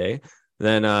low of day,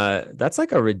 then that's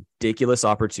like a ridiculous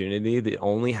opportunity that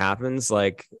only happens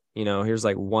like, here's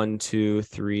like 1, 2,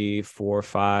 3, 4,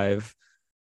 5,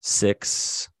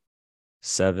 6,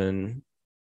 7,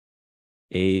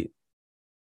 8.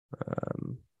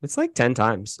 It's like 10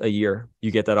 times a year you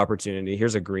get that opportunity.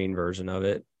 Here's a green version of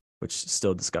it, which is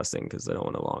still disgusting because I don't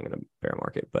want to long in a bear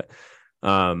market. But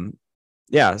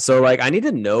yeah, so like I need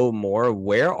to know more.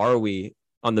 Where are we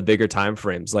on the bigger time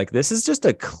frames? Like this is just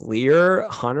a clear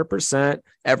 100%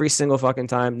 every single fucking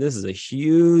time. This is a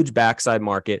huge backside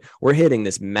market. We're hitting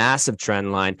this massive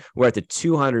trend line. We're at the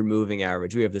 200 moving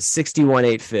average. We have the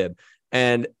 61.8 fib.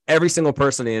 And every single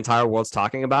person in the entire world's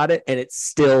talking about it, and it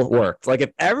still worked. Like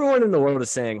if everyone in the world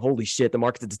is saying, holy shit, the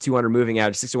market's at the 200 moving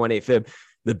average, 61.8 fib,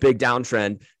 the big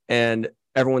downtrend, and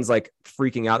everyone's like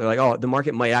freaking out. They're like, oh, the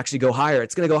market might actually go higher.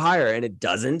 It's going to go higher. And it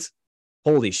doesn't.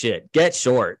 Holy shit. Get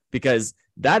short, because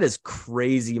that is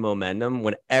crazy momentum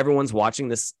when everyone's watching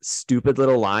this stupid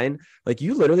little line. Like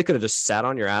you literally could have just sat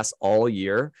on your ass all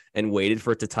year and waited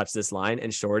for it to touch this line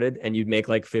and shorted, and you'd make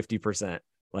like 50%.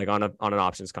 Like on an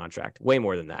options contract, way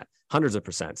more than that, hundreds of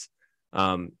percents.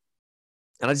 And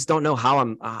I just don't know how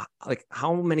I'm like,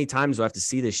 how many times do I have to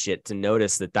see this shit to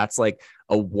notice that that's like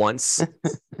a once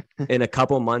in a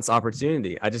couple months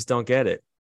opportunity? I just don't get it.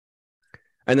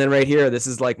 And then right here, this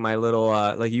is like my little,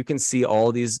 like you can see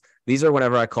all these are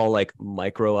whatever I call like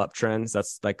micro uptrends.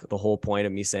 That's like the whole point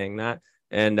of me saying that.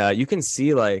 And you can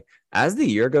see like as the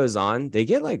year goes on, they're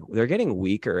getting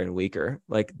weaker and weaker.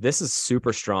 Like this is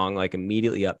super strong, like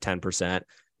immediately up 10%.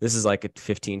 This is like a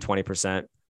 15, 20%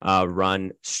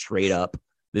 run straight up.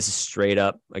 This is straight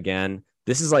up again.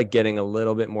 This is like getting a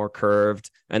little bit more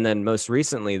curved. And then most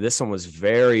recently, this one was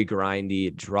very grindy.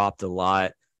 It dropped a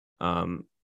lot. And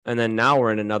then now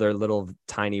we're in another little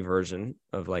tiny version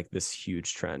of like this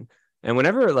huge trend. And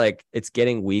whenever like it's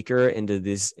getting weaker into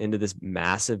this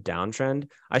massive downtrend,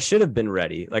 I should have been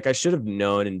ready. Like I should have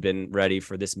known and been ready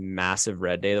for this massive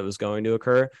red day that was going to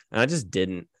occur. And I just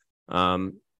didn't.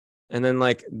 And then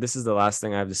like, this is the last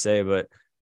thing I have to say, but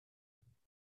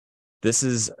this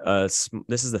is the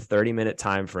 30-minute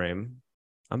time frame.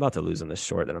 I'm about to lose on this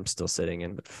short that I'm still sitting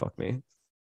in, but fuck me.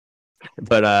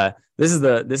 But this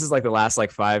is like the last like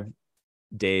 5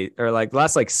 days, or like the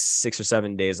last like 6 or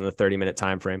 7 days on the 30-minute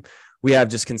time frame. We have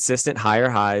just consistent higher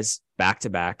highs back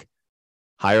to back,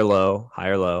 higher low,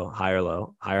 higher low, higher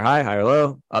low, higher high, higher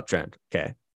low, uptrend.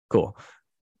 Okay, cool.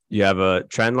 You have a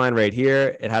trend line right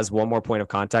here. It has one more point of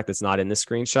contact that's not in this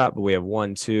screenshot, but we have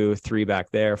 1, 2, 3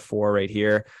 back there, 4 right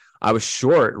here. I was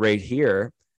short right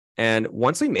here. And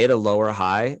once we made a lower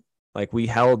high, like we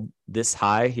held this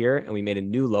high here and we made a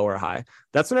new lower high.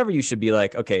 That's whenever you should be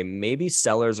like, okay, maybe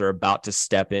sellers are about to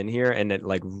step in here and it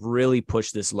like really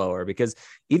push this lower, because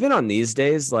even on these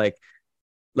days, like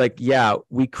like, yeah,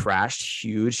 we crashed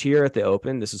huge here at the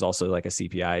open. This is also like a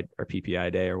CPI or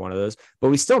PPI day or one of those, but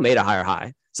we still made a higher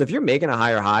high. So if you're making a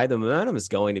higher high, the momentum is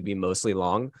going to be mostly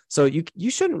long. So you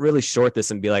shouldn't really short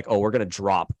this and be like, oh, we're going to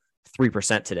drop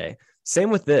 3% today.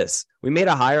 Same with this. We made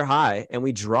a higher high and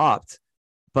we dropped,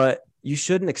 but you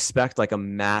shouldn't expect like a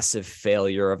massive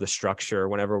failure of the structure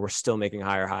whenever we're still making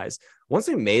higher highs. Once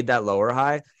we made that lower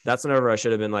high, that's whenever I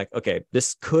should have been like, okay,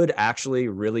 this could actually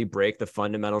really break the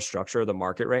fundamental structure of the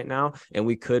market right now, and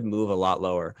we could move a lot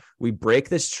lower. We break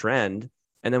this trend,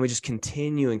 and then we just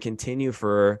continue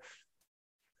for,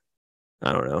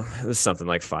 I don't know, it was something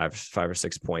like five or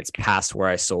 6 points past where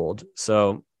I sold.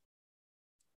 So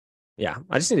yeah,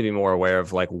 I just need to be more aware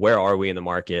of like, where are we in the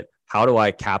market? How do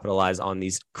I capitalize on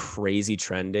these crazy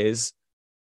trend days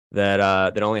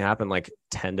that only happen like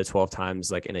 10 to 12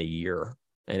 times like in a year?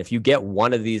 And if you get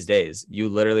one of these days, you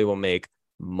literally will make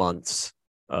months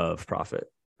of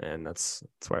profit. And that's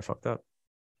where I fucked up.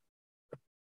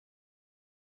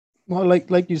 Well,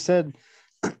 like you said,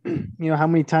 how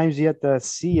many times you have to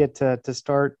see it to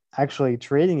start actually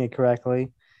trading it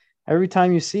correctly. Every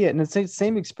time you see it, and it's the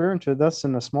same experience with us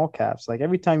in the small caps. Like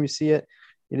every time you see it,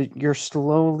 you're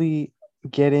slowly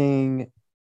getting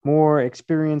more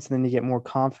experience, and then you get more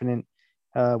confident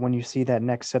when you see that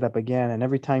next setup again. And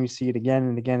every time you see it again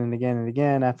and again and again and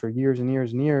again, after years and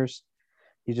years and years,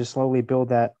 you just slowly build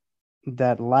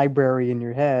that library in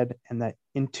your head and that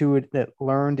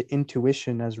learned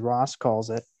intuition, as Ross calls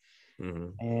it.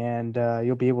 Mm-hmm. And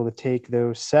you'll be able to take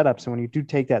those setups. And when you do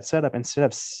take that setup, instead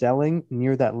of selling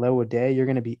near that low a day, you're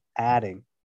going to be adding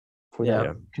for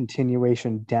that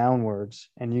continuation downwards,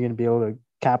 and you're going to be able to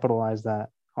capitalize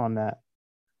on that.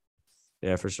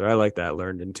 Yeah, for sure. I like that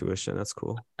learned intuition. That's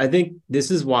cool. I think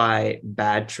this is why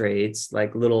bad trades,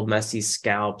 like little messy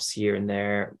scalps here and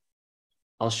there,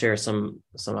 I'll share some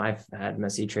I've had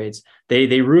messy trades.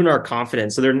 They ruin our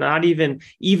confidence. So they're not even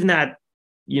that,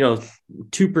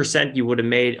 2% you would have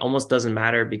made almost doesn't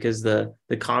matter, because the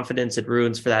confidence it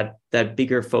ruins for that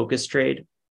bigger focus trade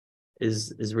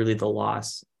is really the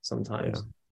loss sometimes.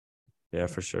 Yeah,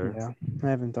 for sure. Yeah, I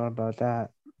haven't thought about that.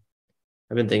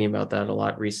 I've been thinking about that a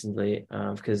lot recently,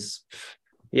 because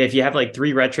if you have like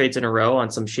 3 red trades in a row on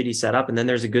some shitty setup, and then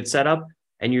there's a good setup,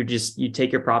 and you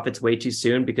take your profits way too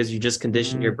soon because you just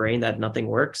conditioned your brain that nothing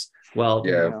works. Well,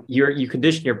 you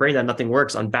condition your brain that nothing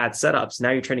works on bad setups. Now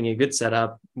you're trading a good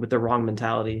setup with the wrong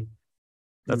mentality.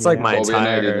 That's like my Colby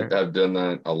entire. And I have done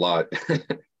that a lot.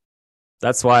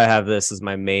 That's why I have this as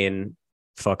my main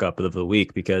fuck up of the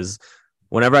week, because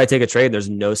whenever I take a trade, there's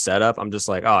no setup. I'm just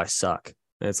like, oh, I suck.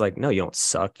 And it's like, no, you don't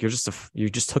suck. You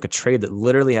just took a trade that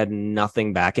literally had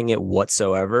nothing backing it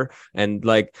whatsoever. And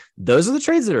like, those are the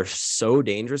trades that are so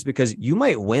dangerous, because you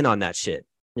might win on that shit.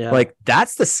 Yeah. Like,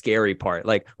 that's the scary part.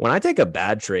 Like, when I take a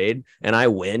bad trade and I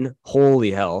win,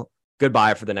 holy hell,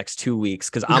 goodbye for the next 2 weeks.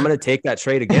 Cause I'm going to take that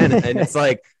trade again. And it's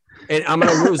like, and I'm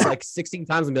going to lose like 16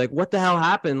 times and be like, what the hell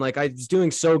happened? Like, I was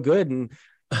doing so good and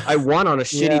I won on a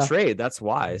shitty trade. That's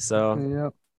why.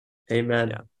 So, Amen.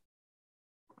 Yeah.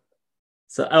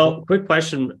 So, quick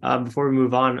question before we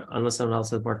move on, unless someone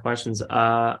else has more questions.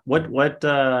 What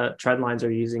trend lines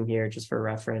are you using here, just for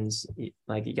reference?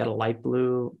 Like, you got a light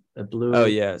blue, a blue. Oh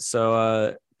yeah,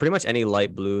 so pretty much any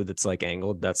light blue that's like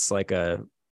angled, that's like a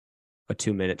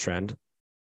 2-minute trend,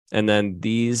 and then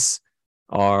this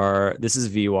is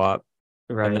VWAP,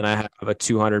 right? And then I have a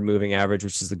 200 moving average,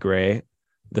 which is the gray.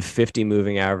 The 50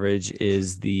 moving average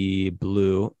is the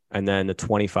blue, and then the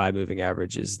 25 moving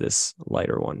average is this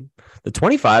lighter one. The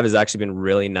 25 has actually been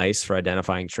really nice for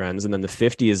identifying trends, and then the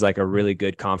 50 is like a really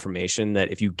good confirmation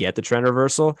that if you get the trend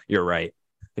reversal, you're right.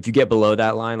 If you get below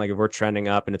that line, like if we're trending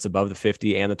up and it's above the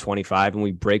 50 and the 25, and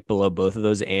we break below both of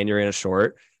those and you're in a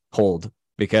short, hold,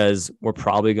 because we're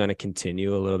probably going to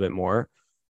continue a little bit more.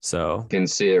 So can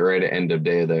see it right at end of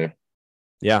day there.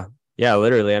 Yeah,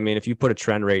 literally. I mean, if you put a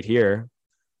trend right here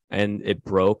and it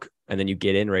broke, and then you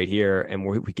get in right here and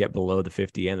we get below the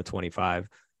 50 and the 25,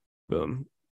 boom,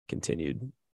 continued.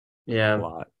 Yeah, a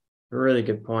lot. Really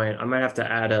good point. I might have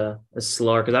to add a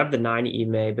slower, because I have the 9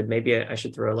 EMA, but maybe I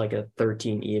should throw like a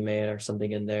 13 EMA or something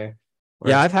in there.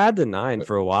 Yeah, I've had the 9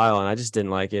 for a while and I just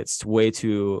didn't like it. It's way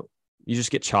too, you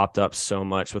just get chopped up so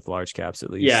much with large caps, at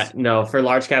least. Yeah, no, for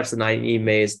large caps, the 9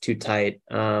 EMA is too tight.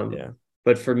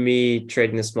 But for me,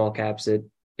 trading the small caps, it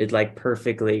like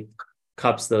perfectly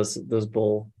cups those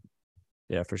bull.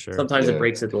 Yeah, for sure. Sometimes it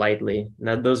breaks it lightly.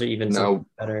 Now those are even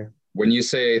better. When you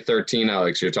say 13,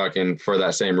 Alex, you're talking for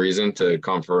that same reason, to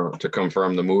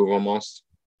confirm the move almost?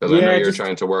 Because I know you're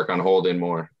trying to work on holding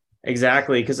more.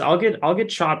 Exactly, because I'll get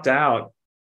chopped out.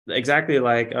 Exactly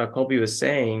like Colby was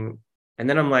saying. And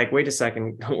then I'm like, wait a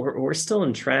second, we're still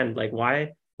in trend. Like,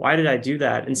 why did I do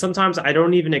that? And sometimes I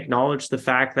don't even acknowledge the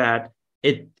fact that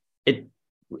it it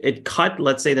it cut,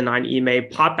 let's say the 9 EMA,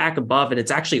 pop back above, and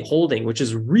it's actually holding, which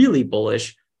is really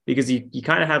bullish because you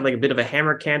kind of had like a bit of a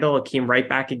hammer candle. It came right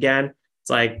back again. It's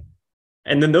like,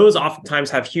 and then those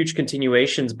oftentimes have huge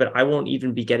continuations, but I won't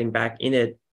even be getting back in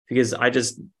it because I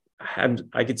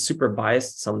get super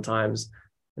biased sometimes.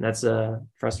 And that's a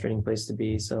frustrating place to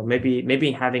be. So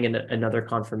maybe having another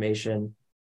confirmation.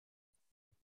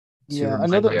 Yeah,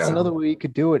 another way you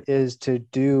could do it is to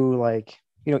do like,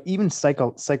 you know, even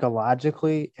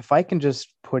psychologically, if I can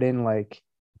just put in like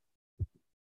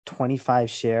 25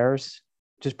 shares,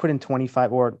 just put in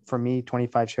 25, or for me,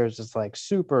 25 shares is like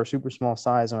super, super small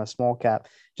size on a small cap.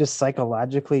 Just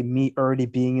psychologically, me already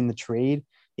being in the trade,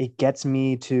 it gets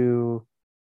me to,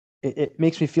 it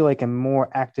makes me feel like I'm more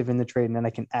active in the trade, and then I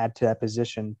can add to that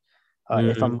position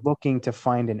if I'm looking to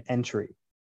find an entry.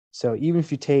 So even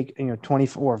if you take, you know,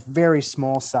 24 very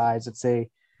small size, let's say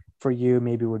for you,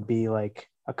 maybe would be like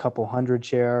a couple hundred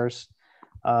shares.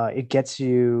 It gets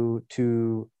you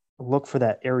to look for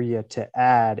that area to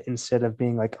add instead of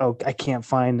being like, oh, I can't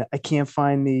find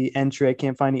the entry. I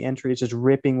can't find the entry. It's just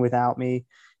ripping without me.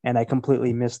 And I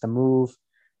completely missed the move.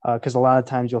 Because a lot of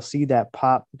times you'll see that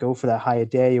pop, go for that high a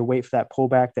day, you wait for that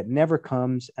pullback that never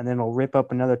comes, and then it'll rip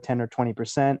up another 10 or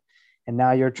 20%. And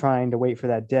now you're trying to wait for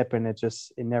that dip and it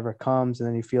never comes. And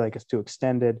then you feel like it's too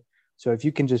extended. So if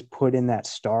you can just put in that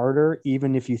starter,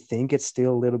 even if you think it's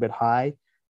still a little bit high,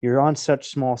 you're on such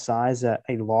small size that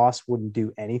a loss wouldn't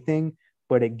do anything,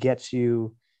 but it gets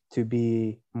you to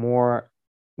be more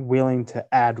willing to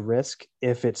add risk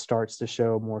if it starts to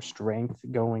show more strength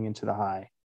going into the high.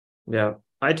 Yeah,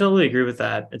 I totally agree with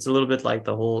that. It's a little bit like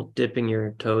the whole dipping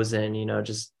your toes in, you know,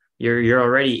 just you're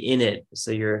already in it.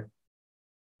 So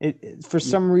for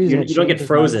some reason, you don't get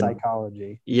frozen.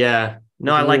 Psychology. Yeah.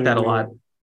 No, I like that a lot.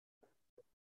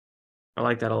 I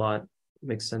like that a lot.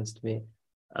 Makes sense to me.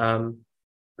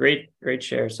 Great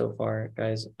share so far,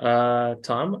 guys.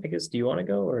 Tom, I guess, do you want to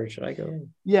go or should I go?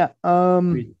 Yeah.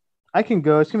 I can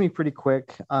go. It's gonna be pretty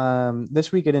quick.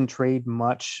 This week I didn't trade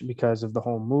much because of the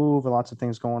whole move and lots of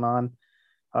things going on.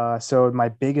 So my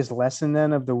biggest lesson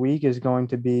then of the week is going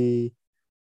to be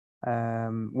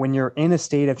when you're in a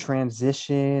state of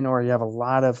transition or you have a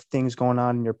lot of things going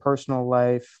on in your personal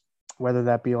life, whether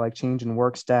that be like change in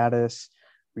work status,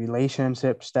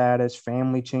 relationship status,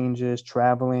 family changes,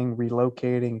 traveling,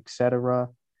 relocating, etc.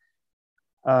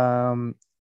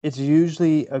 It's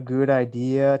usually a good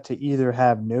idea to either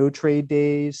have no trade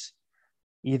days,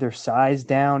 either size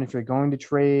down if you're going to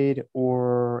trade,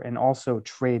 and also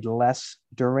trade less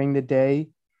during the day,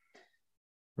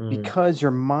 because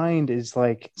your mind is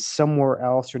like somewhere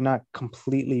else. You're not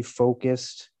completely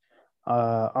focused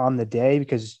on the day,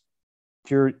 because if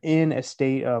you're in a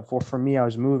state of, well, for me, I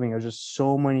was moving, there's just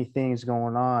so many things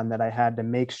going on that I had to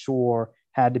make sure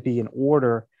had to be in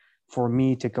order for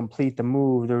me to complete the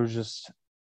move. There was just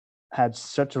had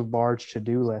such a large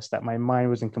to-do list that my mind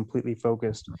wasn't completely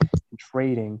focused in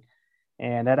trading.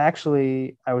 And that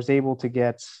actually, I was able to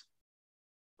get,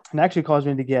 and actually caused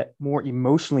me to get more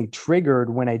emotionally triggered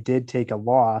when I did take a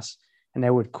loss, and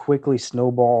that would quickly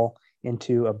snowball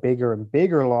into a bigger and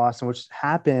bigger loss. And which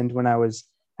happened when I was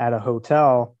at a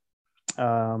hotel.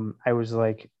 I was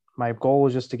like, my goal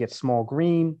was just to get small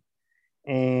green,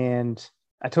 and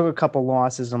I took a couple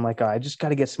losses. I'm like, oh, I just got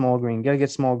to get small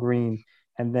green.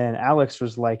 And then Alex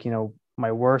was like, you know,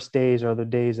 my worst days are the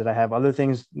days that I have other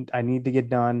things I need to get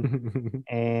done.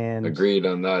 And agreed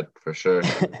on that for sure.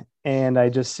 And I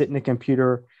just sit in the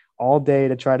computer all day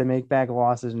to try to make back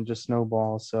losses and just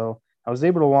snowball. So I was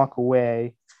able to walk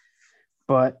away.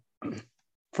 But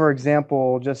for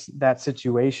example, just that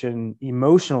situation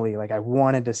emotionally, like I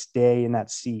wanted to stay in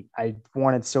that seat. I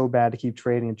wanted so bad to keep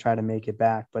trading and try to make it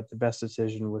back. But the best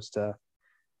decision was to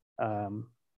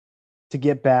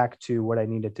get back to what I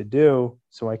needed to do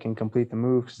so I can complete the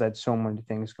move, because I had so many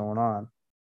things going on.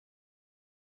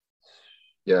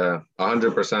 Yeah,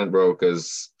 100%, bro.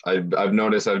 Because I've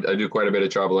noticed I do quite a bit of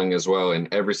traveling as well, and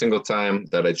every single time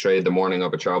that I trade the morning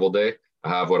of a travel day, I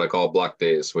have what I call block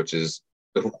days, which is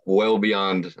well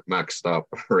beyond max stop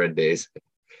red days.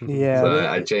 Yeah, so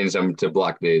I change them to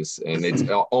block days, and it's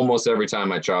almost every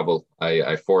time I travel,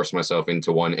 I force myself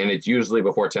into one, and it's usually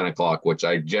before 10 o'clock, which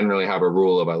I generally have a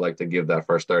rule of. I like to give that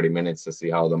first 30 minutes to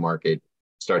see how the market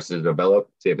starts to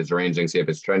develop, see if it's ranging, see if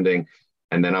it's trending.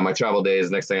 And then on my travel days,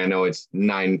 next thing I know, it's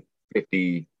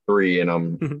 9:53 and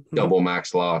I'm double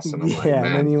max loss. And I'm like, man,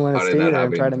 and then you want to stay there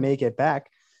and try to make it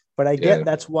back. But I get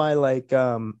that's why, like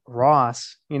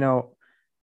Ross, you know,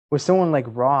 with someone like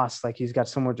Ross, like he's got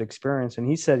so much experience, and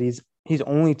he said he's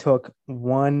only took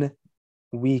 1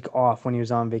 week off when he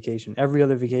was on vacation. Every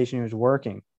other vacation he was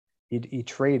working, he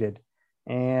traded.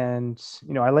 And,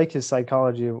 I like his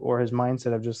psychology or his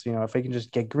mindset of just, if I can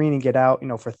just get green and get out,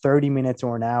 for 30 minutes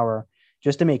or an hour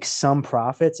just to make some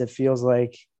profits, it feels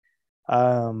like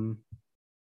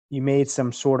you made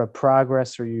some sort of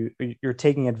progress, or you're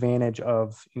taking advantage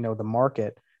of, the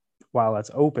market while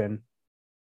it's open.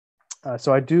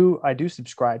 So I do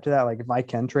subscribe to that. Like if I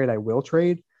can trade, I will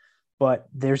trade, but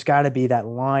there's got to be that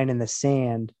line in the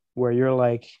sand where you're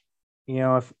like,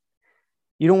 if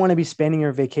you don't want to be spending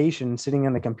your vacation sitting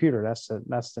on the computer, that's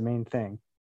the main thing.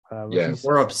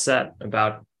 We're upset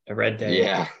about a red day.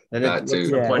 Yeah, and that too.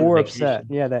 Yeah, or upset.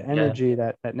 Yeah, that energy,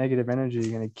 that negative energy,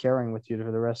 you're going to be carrying with you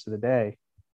for the rest of the day.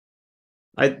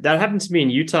 That happened to me in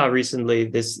Utah recently.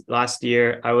 This last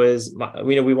year,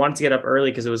 we wanted to get up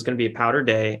early because it was going to be a powder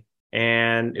day,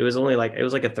 and it was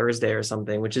like a Thursday or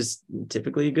something, which is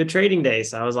typically a good trading day.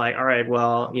 So I was like, all right,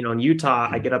 well, in Utah,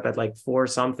 I get up at like 4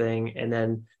 something, and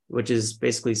then which is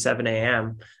basically 7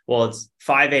 a.m. Well, it's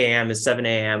 5 a.m. is 7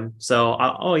 a.m. So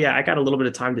I got a little bit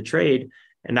of time to trade,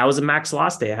 and that was a max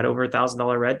loss day. I had over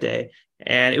 $1,000 red day.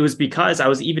 And it was because I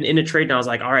was even in a trade and I was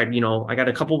like, all right, I got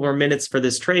a couple more minutes for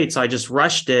this trade. So I just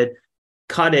rushed it,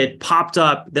 cut it, popped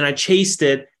up. Then I chased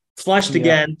it, flushed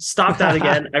again, stopped out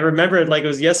again. I remember it like it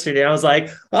was yesterday. I was like,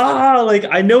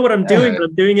 I know what I'm doing, but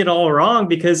I'm doing it all wrong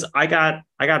because I got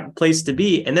a place to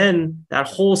be. And then that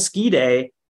whole ski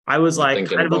day, I was like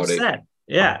kind of upset.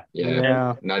 Yeah.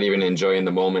 Not even enjoying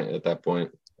the moment at that point.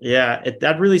 Yeah,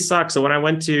 that really sucks. So when I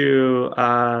went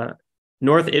to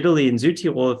North Italy in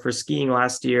Zutiol for skiing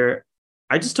last year,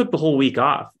 I just took the whole week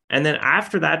off. And then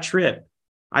after that trip,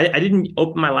 I didn't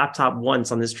open my laptop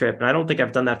once on this trip. And I don't think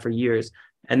I've done that for years.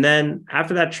 And then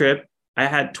after that trip, I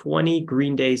had 20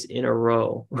 green days in a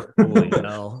row. Holy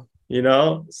hell.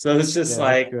 So it's just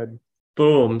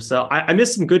boom. So I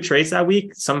missed some good trades that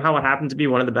week. Somehow it happened to be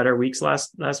one of the better weeks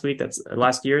last week. That's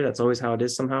last year. That's always how it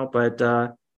is somehow. But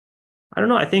I don't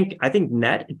know. I think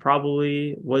net it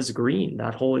probably was green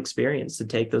that whole experience to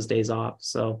take those days off.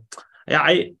 So yeah,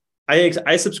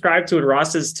 I subscribe to what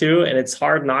Ross says too, and it's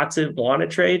hard not to want to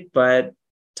trade, but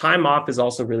time off is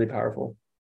also really powerful.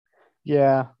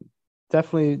 Yeah,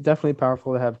 definitely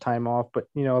powerful to have time off. But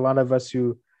a lot of us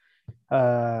who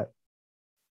have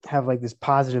like this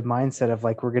positive mindset of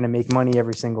like we're gonna make money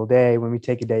every single day. When we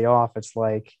take a day off, it's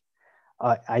like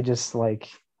I just like.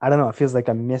 I don't know. It feels like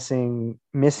I'm missing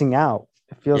out.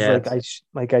 It feels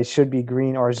like I should be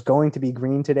green or is going to be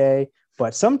green today.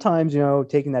 But sometimes,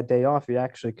 taking that day off, you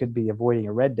actually could be avoiding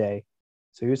a red day.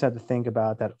 So you just have to think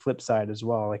about that flip side as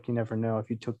well. Like you never know if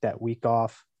you took that week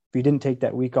off. If you didn't take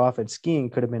that week off at skiing,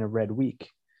 it could have been a red week.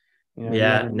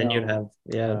 And then you'd have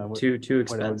two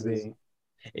expenses.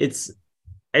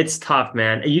 It's tough,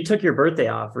 man. You took your birthday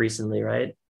off recently,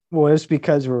 right? Well, it's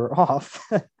because we're off.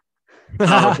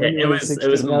 Okay. It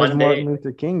was Monday. Martin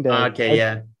Luther King Day.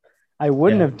 Okay, I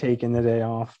wouldn't have taken the day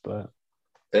off, but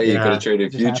you could have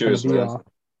traded futures, man. Off.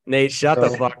 Nate, shut the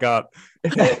fuck up.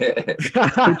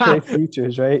 Trade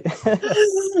futures, right?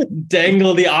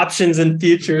 Dangle the options and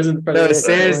futures in front of you.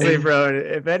 Seriously, bro.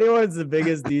 If anyone's the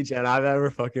biggest DJ I've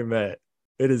ever fucking met,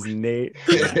 it is Nate.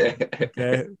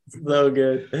 Okay. So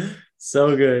good.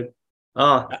 So good.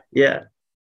 Oh, yeah.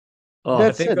 Oh,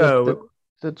 that's I think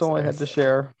that's all I had to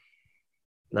share.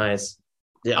 Nice.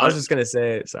 Yeah, I was just gonna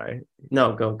say, sorry.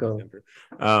 No, go.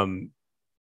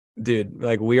 Dude,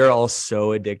 like we are all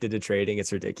so addicted to trading,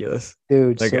 it's ridiculous.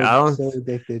 Dude, like so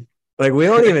addicted. Like we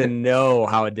don't even know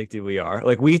how addicted we are.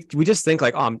 Like we just think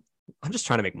like, oh, I'm just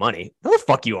trying to make money. No, the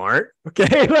fuck you aren't.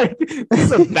 Okay, like this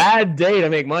is a bad day to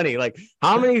make money. Like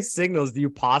how many signals do you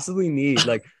possibly need?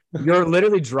 Like you're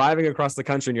literally driving across the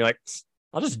country and you're like,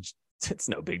 it's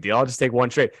no big deal. I'll just take one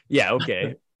trade. Yeah,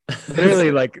 okay.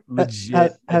 Literally, like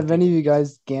legit. Have any of you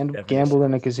guys gambled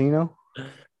in a casino?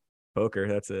 Poker,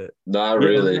 that's it. Not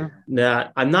really. Nah,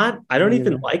 I'm not. I don't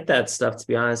even like that stuff, to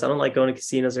be honest. I don't like going to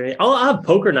casinos or anything. I'll have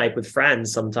poker night with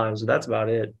friends sometimes, but that's about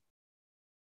it.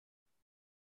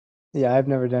 Yeah, I've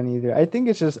never done either. I think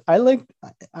it's just I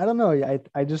don't know.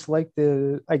 I just like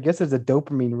I guess it's a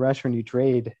dopamine rush when you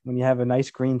trade. When you have a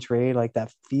nice green trade, like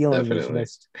that feeling is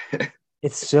just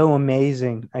it's so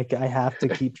amazing. I have to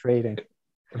keep trading.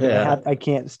 Yeah. I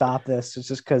can't stop this. It's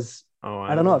just because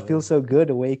I don't know. It feels so good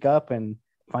to wake up and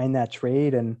find that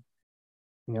trade. And,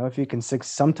 if you can,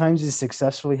 sometimes you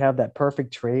successfully have that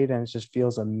perfect trade and it just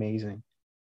feels amazing.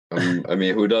 I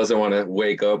mean, who doesn't want to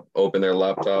wake up, open their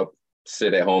laptop,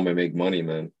 sit at home and make money,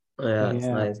 man? Yeah, it's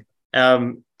nice.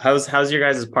 How's your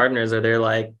guys' partners? Are they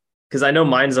like because I know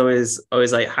mine's always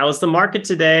like, how's the market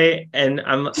today? And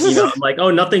I'm like,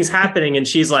 oh, nothing's happening. And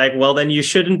she's like, well, then you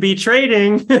shouldn't be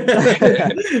trading. Hey,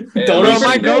 Don't at least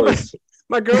my she knows.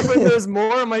 My girlfriend knows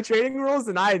more of my trading rules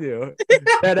than I do.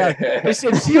 And, if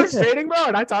she was trading, bro,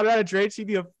 and I taught her how to trade, she'd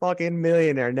be a fucking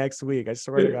millionaire next week. I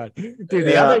swear to God. Dude,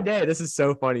 the other day, this is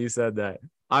so funny you said that.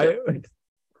 I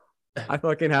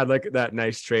fucking had like that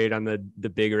nice trade on the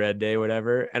big red day,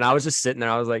 whatever. And I was just sitting there.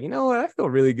 I was like, you know what? I feel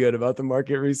really good about the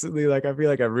market recently. Like, I feel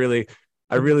like I really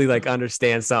like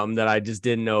understand something that I just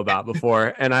didn't know about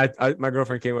before. And my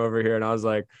girlfriend came over here and I was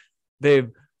like,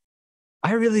 babe,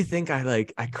 I really think I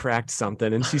cracked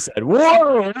something. And she said,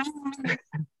 whoa,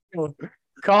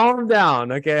 calm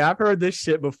down. Okay. I've heard this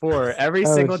shit before. Every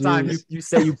single time you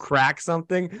say you crack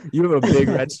something, you have a big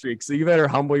red streak. So you better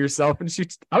humble yourself. And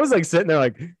I was like sitting there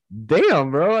like,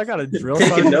 damn, bro, I got to drill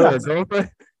something.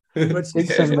 But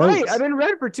she's right. I've been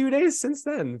red for 2 days since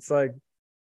then. It's like,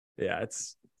 yeah,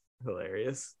 it's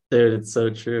hilarious. Dude, it's so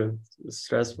true. It's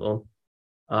stressful.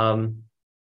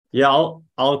 Yeah,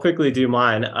 I'll quickly do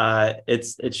mine.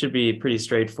 It should be pretty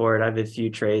straightforward. I have a few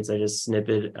trades I just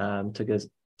snippet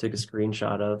took a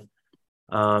screenshot of.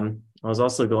 I was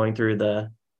also going through the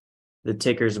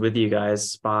tickers with you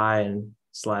guys, SPY and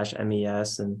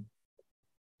 /MES and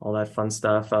all that fun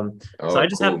stuff. So I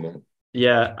just have man.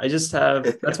 Yeah, I just have,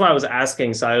 that's why I was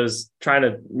asking. So I was trying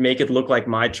to make it look like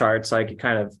my chart so I could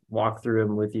kind of walk through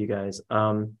them with you guys.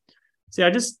 I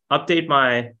just update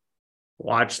my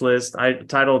watch list. I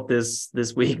titled this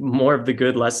week more of the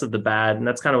good, less of the bad. And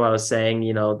that's kind of what I was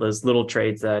saying, those little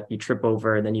trades that you trip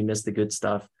over and then you miss the good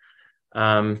stuff.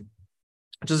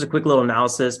 Just a quick little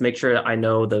analysis, make sure I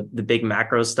know the big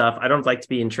macro stuff. I don't like to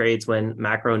be in trades when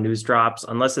macro news drops,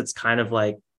 unless it's kind of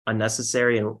like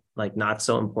unnecessary and like not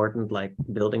so important, like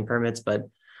building permits, but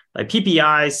like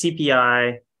PPI,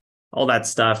 CPI, all that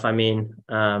stuff. I mean,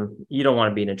 you don't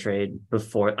want to be in a trade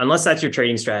before, unless that's your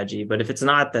trading strategy. But if it's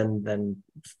not, then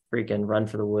freaking run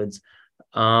for the woods.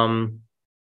 And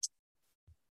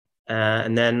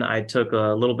then I took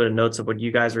a little bit of notes of what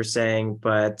you guys were saying,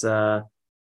 but I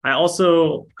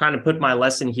also kind of put my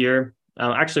lesson here.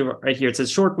 Actually, right here, it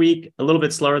says short week, a little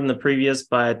bit slower than the previous,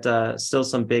 but still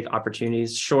some big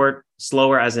opportunities. Short,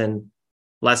 slower as in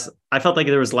less. I felt like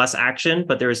there was less action,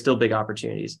 but there was still big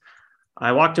opportunities.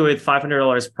 I walked away with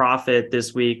 $500 profit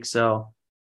this week. So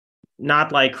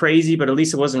not like crazy, but at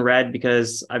least it wasn't red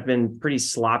because I've been pretty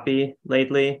sloppy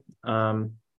lately.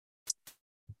 For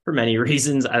many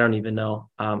reasons, I don't even know.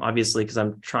 Obviously, because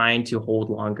I'm trying to hold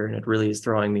longer and it really is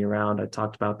throwing me around. I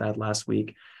talked about that last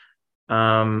week.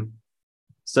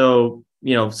 So,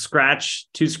 scratch,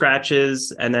 2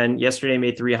 scratches, and then yesterday I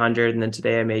made 300, and then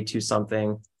today I made 2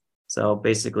 something. So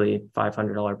basically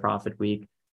 $500 profit week.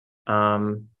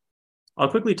 I'll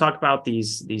quickly talk about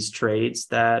these trades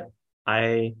that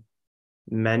I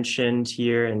mentioned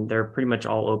here, and they're pretty much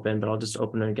all open, but I'll just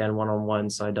open it again one-on-one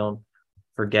so I don't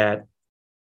forget.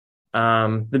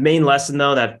 The main lesson,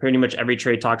 though, that pretty much every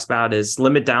trade talks about is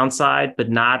limit downside, but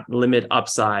not limit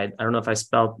upside. I don't know if I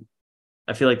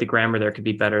feel like the grammar there could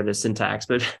be better, the syntax,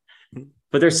 but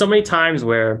there's so many times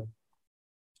where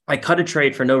I cut a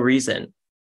trade for no reason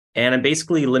and I'm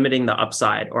basically limiting the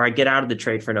upside, or I get out of the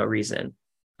trade for no reason.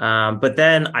 But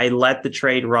then I let the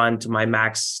trade run to my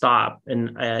max stop.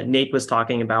 And Nate was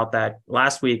talking about that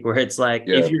last week, where it's like,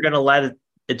 if you're going to let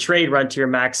a trade run to your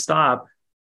max stop,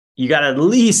 you got to at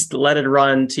least let it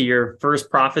run to your first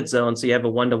profit zone. So you have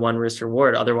a 1-to-1 risk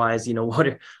reward. Otherwise, what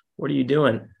are you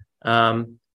doing?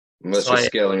 Unless you're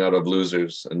scaling out of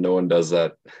losers, and no one does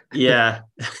that. Yeah.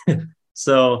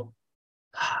 So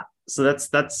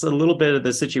that's a little bit of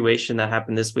the situation that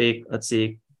happened this week. Let's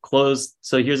see. Closed.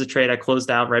 So here's a trade I closed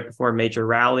out right before a major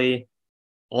rally,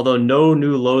 although no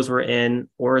new lows were in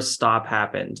or a stop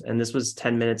happened. And this was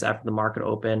 10 minutes after the market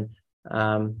opened.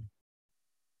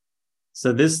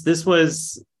 So this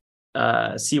was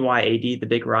CY80, the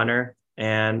big runner.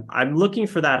 And I'm looking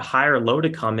for that higher low to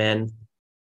come in.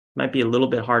 Might be a little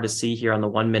bit hard to see here on the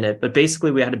 1 minute, but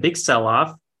basically we had a big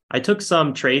sell-off. I took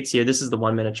some trades here. This is the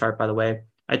 1 minute chart, by the way.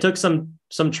 I took some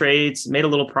trades, made a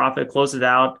little profit, closed it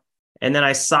out. And then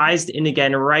I sized in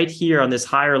again right here on this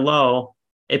higher low.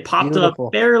 It popped up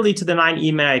barely to the 9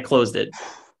 EMA. I closed it.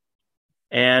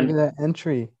 And look at that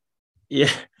entry.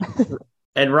 Yeah.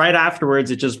 And right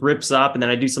afterwards, it just rips up. And then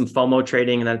I do some FOMO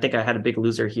trading. And then I think I had a big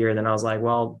loser here. And then I was like,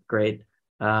 well, great.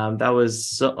 That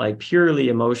was purely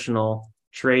emotional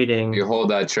trading. You hold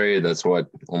that trade, that's what,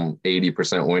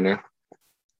 80% winner?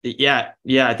 Yeah.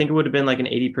 I think it would have been like an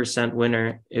 80%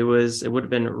 winner. It would have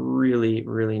been really,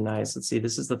 really nice. Let's see.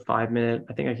 This is the 5 minute.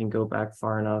 I think I can go back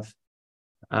far enough.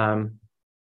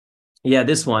 Yeah,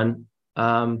 this one.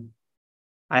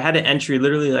 I had an entry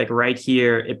literally like right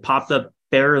here. It popped up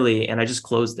barely and I just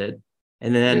closed it.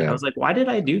 And then I was like, why did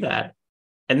I do that?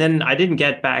 And then I didn't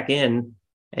get back in.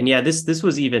 And yeah, this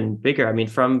was even bigger. I mean,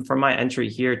 from my entry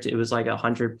here it was like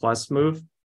 100+ move.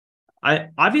 I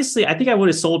think I would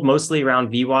have sold mostly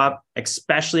around VWAP,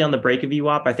 especially on the break of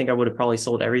VWAP. I think I would have probably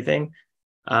sold everything.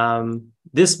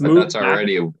 This but move that's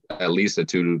already at least a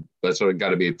 2. That's got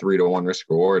to be a 3-to-1 risk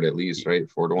reward at least, right?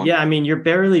 4-to-1. Yeah, I mean, you're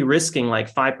barely risking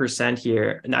like 5%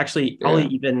 here, and actually probably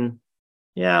even.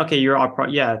 Yeah, okay, you're all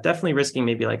definitely risking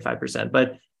maybe like 5%,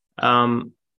 but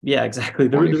yeah, exactly.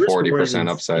 The 40%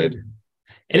 upside.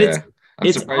 And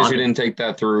I'm surprised you didn't take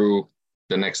that through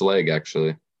the next leg,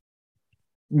 actually.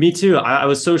 Me too. I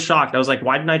was so shocked. I was like,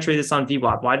 why didn't I trade this on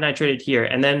VWAP? Why didn't I trade it here?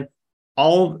 And then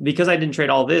because I didn't trade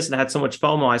all this and I had so much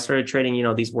FOMO, I started trading,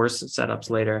 these worse setups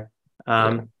later.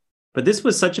 But this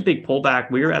was such a big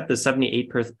pullback. We were at the 78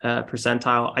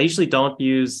 percentile. I usually don't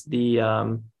use the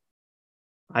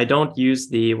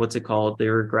what's it called? The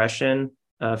regression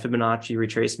Fibonacci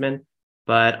retracement.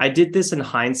 But I did this in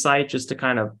hindsight just to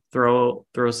kind of throw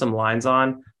some lines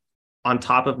on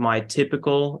top of my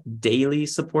typical daily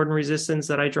support and resistance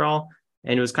that I draw.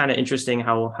 And it was kind of interesting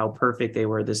how perfect they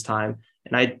were this time.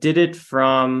 And I did it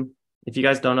from, if you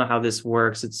guys don't know how this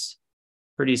works, it's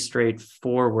pretty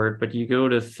straightforward, but you go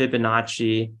to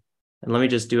Fibonacci, and let me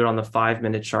just do it on the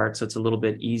 5-minute chart so it's a little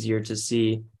bit easier to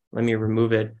see. Let me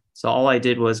remove it. So all I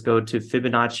did was go to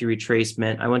Fibonacci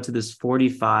retracement. I went to this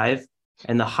 45,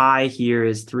 and the high here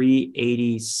is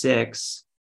 386,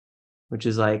 which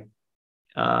is like,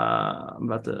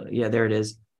 there it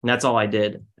is. And that's all I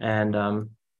did. And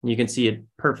you can see it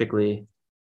perfectly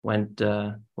went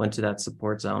to that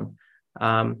support zone.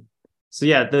 So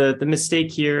yeah, the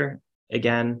mistake here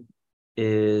again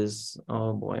is,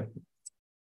 oh boy,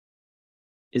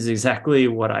 is exactly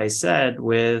what I said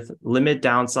with limit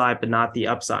downside, but not the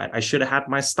upside. I should have had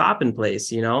my stop in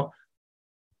place,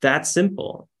 that's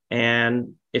simple.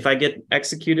 And if I get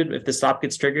executed, if the stop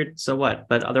gets triggered, so what?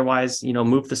 But otherwise,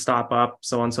 move the stop up,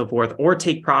 so on and so forth, or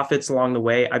take profits along the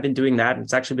way. I've been doing that. And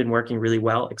it's actually been working really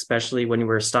well, especially when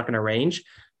we're stuck in a range.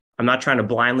 I'm not trying to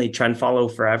blindly trend follow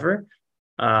forever.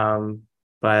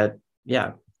 But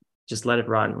yeah, just let it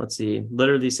run. Let's see.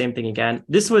 Literally the same thing again.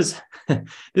 This was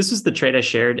the trade I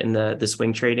shared in the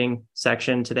swing trading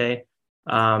section today.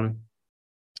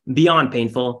 Beyond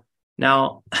painful.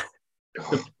 Now,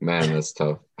 oh, man, that's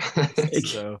tough.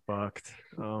 It's so fucked.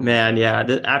 Oh, man, yeah.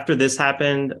 After this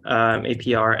happened,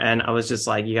 APR, and I was just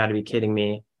like, you got to be kidding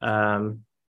me.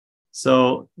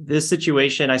 So this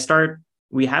situation,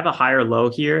 we have a higher low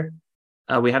here.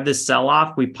 We have this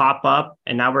sell-off, we pop up,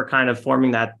 and now we're kind of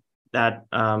forming that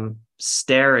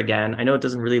stare again. I know it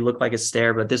doesn't really look like a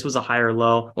stare, but this was a higher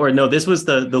low, or no, this was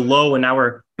the low, and now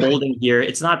we're holding here.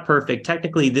 It's not perfect.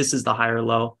 Technically, this is the higher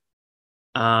low.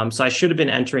 So I should have been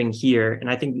entering here, and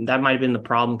I think that might have been the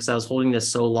problem because I was holding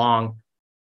this so long,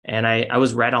 and I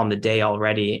was red on the day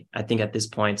already. I think at this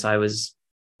point, so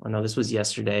this was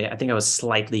yesterday. I think I was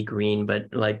slightly green, but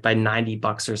like by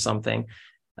 $90 or something.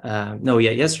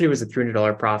 Yesterday was a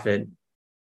 $300 profit.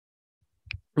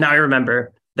 Now I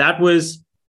remember that was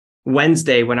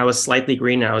Wednesday when I was slightly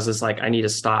green, and I was just like, I need to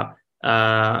stop.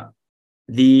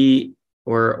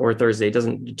 Or Thursday,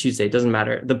 Tuesday, it doesn't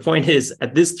matter. The point is,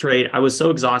 at this trade, I was so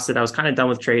exhausted. I was kind of done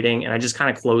with trading, and I just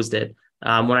kind of closed it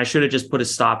when I should have just put a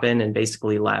stop in and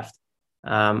basically left.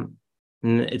 And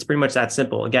it's pretty much that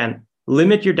simple. Again,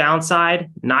 limit your downside,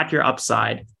 not your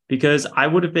upside, because I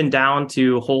would have been down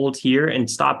to hold here and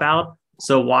stop out.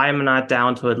 So why am I not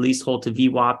down to at least hold to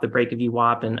VWAP, the break of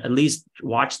VWAP, and at least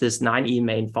watch this 9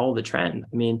 EMA and follow the trend?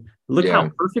 I mean, look how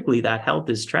perfectly that held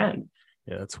this trend.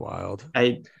 Yeah, that's wild.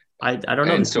 I don't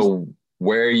know. And so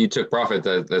where you took profit,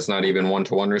 that's not even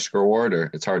 1-to-1 risk reward,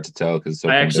 or it's hard to tell because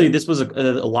this was a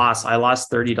loss. I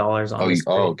lost $30 on this.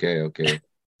 Oh, okay.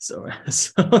 So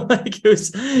like it was,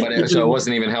 so it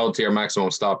wasn't even held to your maximum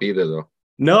stop either, though.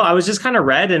 No, I was just kind of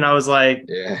red, and I was like,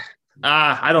 yeah,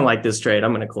 I don't like this trade.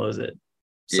 I'm going to close it.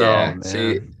 So yeah,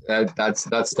 see,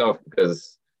 that's tough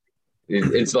because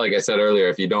it's like I said earlier,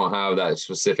 if you don't have that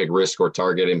specific risk or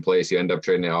target in place, you end up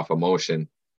trading it off emotion.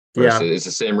 It's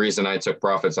the same reason I took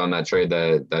profits on that trade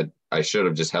that I should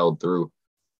have just held through,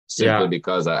 simply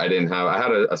because I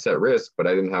had a set risk, but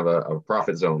I didn't have a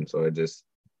profit zone. So I just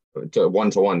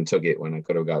 1-to-1 took it when I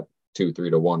could have got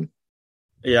 2-3-to-1.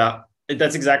 Yeah,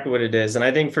 that's exactly what it is. And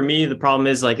I think for me, the problem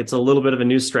is like it's a little bit of a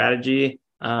new strategy.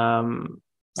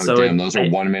 Those are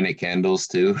 1 minute candles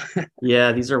too.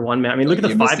 Yeah, these are 1 minute. I mean, look at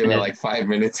the 5 minute. Like 5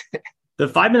 minutes. The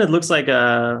 5 minute looks like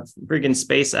a freaking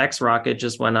SpaceX rocket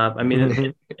just went up. I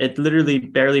mean, it literally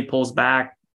barely pulls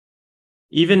back.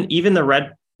 Even the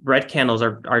red red candles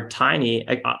are tiny.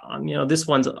 This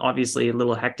one's obviously a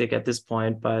little hectic at this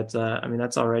point, but I mean,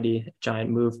 that's already a giant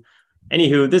move.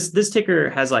 Anywho, this ticker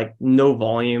has like no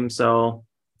volume. So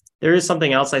there is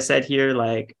something else I said here.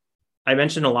 Like I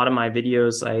mentioned a lot of my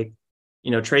videos, like,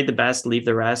 trade the best, leave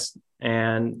the rest.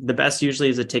 And the best usually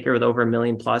is a ticker with over 1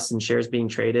 million plus in shares being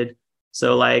traded.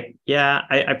 So like, yeah,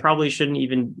 I probably shouldn't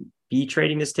even be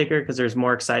trading this ticker because there's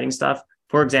more exciting stuff.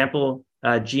 For example,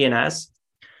 GNS.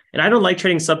 And I don't like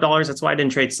trading sub dollars. That's why I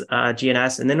didn't trade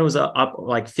GNS. And then it was up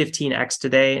like 15x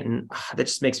today. And that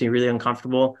just makes me really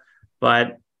uncomfortable.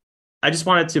 But I just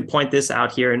wanted to point this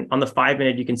out here. And on the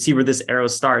 5-minute, you can see where this arrow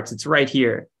starts. It's right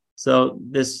here. So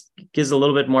this gives a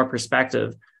little bit more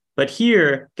perspective. But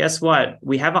here, guess what?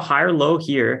 We have a higher low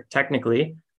here,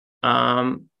 technically.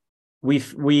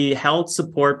 We held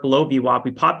support below VWAP.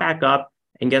 We popped back up.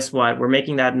 And guess what? We're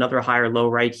making that another higher low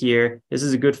right here. This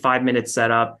is a good 5-minute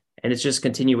setup. And it's just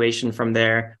continuation from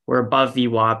there. We're above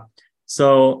VWAP.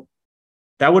 So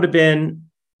that would have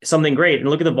been something great. And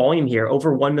look at the volume here,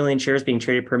 over 1 million shares being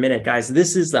traded per minute. Guys,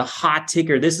 this is the hot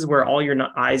ticker. This is where all your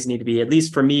eyes need to be, at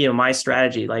least for me and my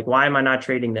strategy. Like, why am I not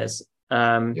trading this?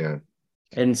 Yeah.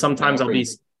 And sometimes I'll be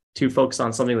too focused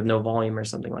on something with no volume or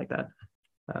something like that.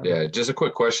 Yeah, just a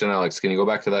quick question, Alex. Can you go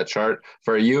back to that chart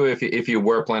for you? If you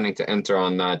were planning to enter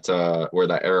on that where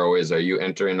that arrow is, are you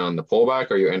entering on the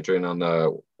pullback, or are you entering on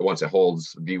the once it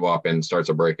holds VWAP and starts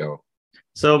a breakout?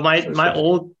 So my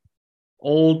old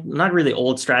not really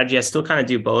old strategy, I still kind of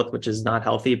do both, which is not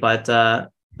healthy. But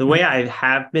the way I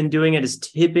have been doing it is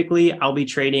typically I'll be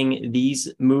trading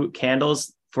these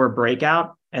candles for a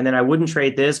breakout. And then I wouldn't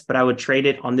trade this, but I would trade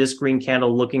it on this green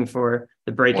candle looking for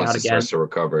the breakout once it again. Starts to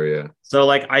recover, yeah. So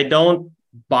like I don't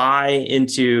buy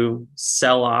into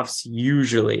sell-offs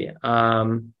usually.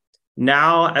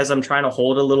 Now, as I'm trying to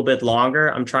hold a little bit longer,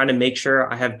 I'm trying to make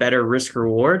sure I have better risk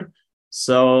reward.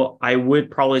 So I would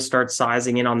probably start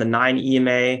sizing in on the 9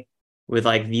 EMA with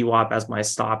like VWAP as my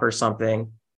stop or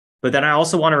something. But then I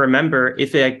also want to remember,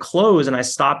 if I close and I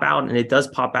stop out and it does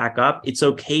pop back up, it's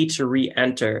okay to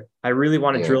re-enter. I really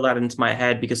want to drill that into my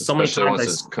head, because so many times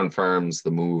once it confirms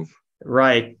the move.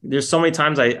 Right. There's so many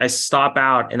times I stop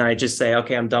out and I just say,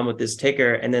 okay, I'm done with this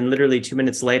ticker. And then literally 2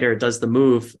 minutes later, it does the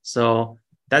move. So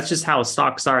that's just how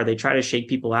stocks are. They try to shake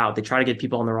people out. They try to get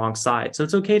people on the wrong side. So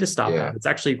it's okay to stop out. It's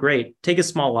actually great. Take a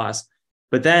small loss,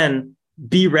 but then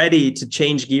be ready to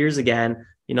change gears again.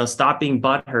 Stop being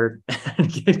butthurt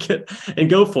and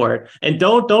go for it. And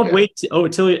don't wait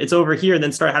till it's over here and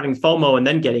then start having FOMO and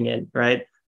then getting in. Right.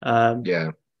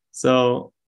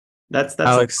 So that's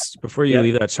Alex, before you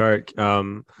leave that chart, for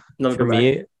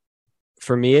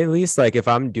me at least, like if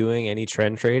I'm doing any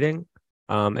trend trading,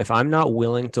 if I'm not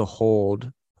willing to hold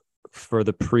for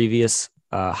the previous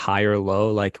higher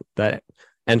low, like that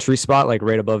entry spot, like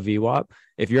right above VWAP,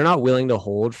 if you're not willing to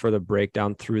hold for the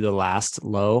breakdown through the last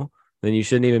low, then you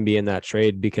shouldn't even be in that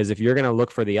trade, because if you're going to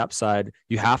look for the upside,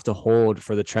 you have to hold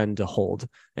for the trend to hold.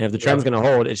 And if the trend's going to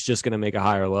hold, it's just going to make a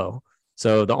higher low.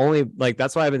 So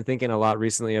that's why I've been thinking a lot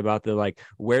recently about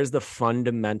where's the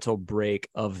fundamental break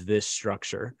of this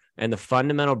structure? And the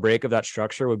fundamental break of that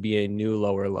structure would be a new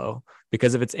lower low,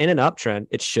 because if it's in an uptrend,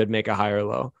 it should make a higher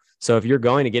low. So if you're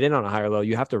going to get in on a higher low,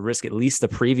 you have to risk at least the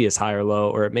previous higher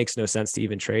low, or it makes no sense to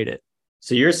even trade it.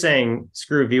 So you're saying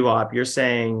screw VWAP. You're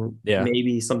saying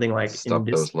maybe something like stop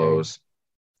those lows.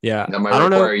 Yeah. That might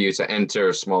require you to enter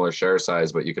a smaller share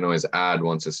size, but you can always add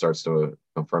once it starts to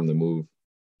confirm the move.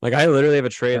 Like I literally have a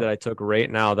trade that I took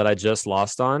right now that I just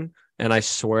lost on. And I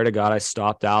swear to God, I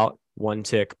stopped out 1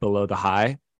 tick below the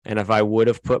high. And if I would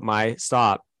have put my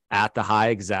stop at the high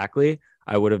exactly,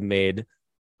 I would have been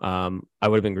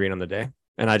green on the day.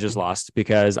 And I just lost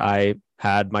because I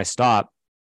had my stop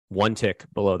 1 tick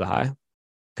below the high.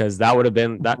 Because that would have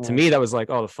been that to me, that was like,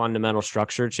 the fundamental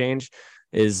structure change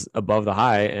is above the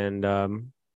high. And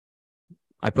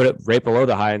I put it right below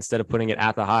the high instead of putting it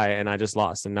at the high, and I just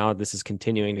lost. And now this is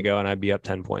continuing to go, and I'd be up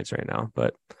 10 points right now.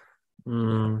 But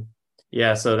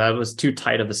so that was too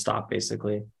tight of a stop,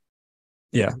 basically.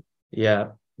 Yeah.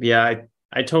 I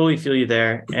totally feel you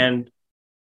there. And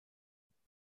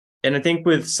I think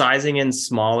with sizing in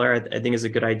smaller, I think is a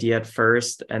good idea at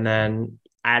first, and then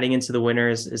adding into the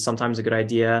winners is sometimes a good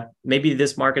idea. Maybe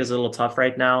this market is a little tough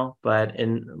right now, but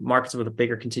in markets with a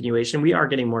bigger continuation, we are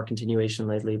getting more continuation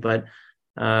lately. But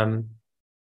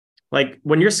like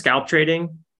when you're scalp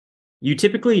trading, you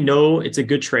typically know it's a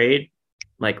good trade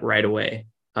like right away.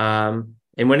 And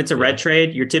when it's a red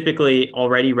trade, you're typically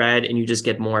already red and you just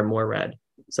get more and more red.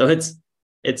 So it's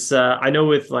I know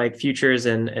with like futures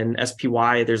and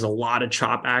SPY, there's a lot of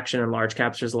chop action, and large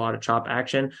caps, there's a lot of chop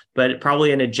action, but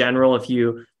probably in a general, if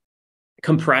you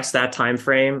compress that time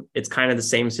frame, it's kind of the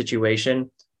same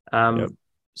situation. Yep.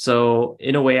 So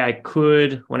in a way, I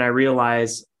could, when I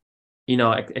realize,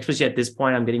 especially at this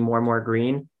point, I'm getting more and more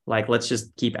green. Like, let's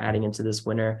just keep adding into this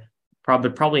winner.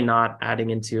 Probably not adding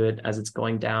into it as it's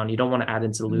going down. You don't want to add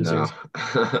into the losers.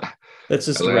 No. Let's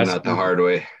just I learned that the hard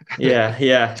way. Yeah.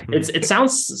 It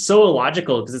sounds so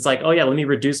illogical because it's like, oh yeah, let me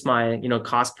reduce my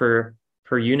cost per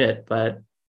unit, but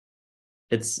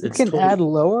it's you can totally... add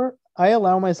lower. I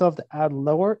allow myself to add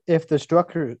lower if the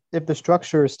structure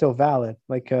is still valid,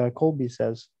 like Colby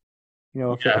says.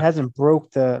 If it hasn't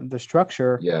broke the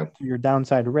structure, your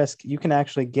downside risk, you can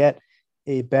actually get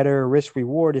a better risk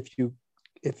reward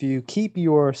if you keep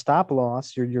your stop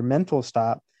loss, your mental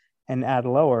stop, and add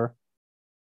lower.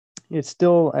 It's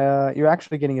still you're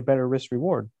actually getting a better risk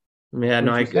reward. Yeah,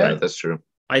 no, that's true.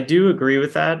 I do agree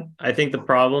with that. I think the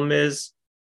problem is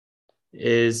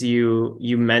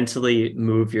you mentally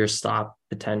move your stop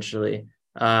potentially.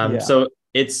 So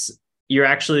you're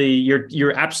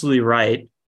absolutely right.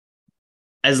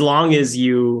 As long as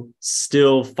you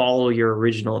still follow your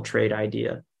original trade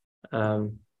idea. I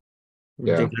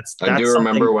think that's I do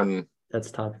remember when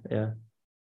that's tough. Yeah.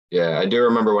 Yeah, I do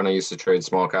remember when I used to trade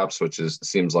small caps, which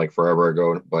seems like forever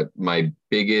ago, but my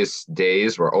biggest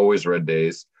days were always red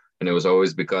days. And it was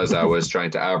always because I was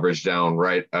trying to average down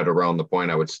right at around the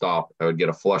point I would stop. I would get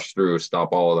a flush through,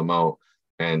 stop all of them out.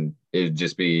 And it'd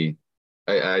just be,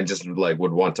 I just like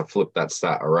would want to flip that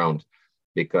stat around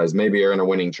because maybe you're in a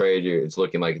winning trade. It's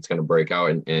looking like it's going to break out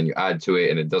and you add to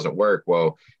it and it doesn't work.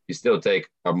 Well, you still take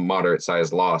a moderate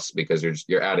sized loss because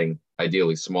you're adding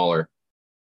ideally smaller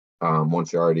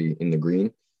once you're already in the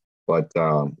green. But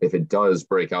if it does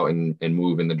break out and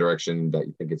move in the direction that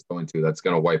you think it's going to, that's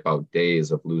going to wipe out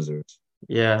days of losers.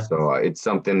 Yeah. So it's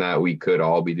something that we could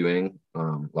all be doing.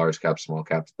 Large caps, small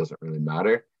caps, doesn't really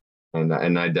matter.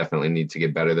 And I definitely need to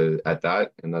get better at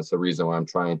that. And that's the reason why I'm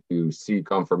trying to see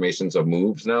confirmations of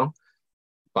moves now,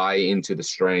 buy into the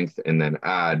strength, and then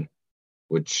add,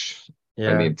 which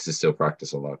I need to still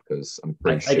practice a lot because I'm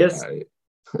pretty sure.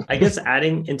 I guess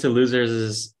adding into losers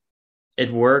is,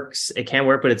 it works. It can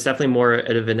work, but it's definitely more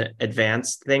of an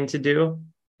advanced thing to do.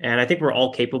 And I think we're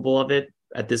all capable of it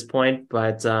at this point.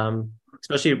 But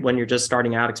especially when you're just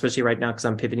starting out, especially right now, because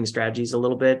I'm pivoting strategies a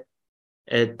little bit,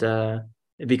 it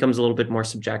becomes a little bit more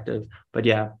subjective. But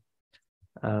yeah,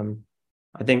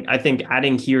 I think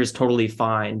adding here is totally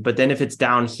fine. But then if it's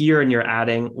down here and you're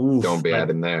adding, don't be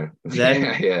adding there. Then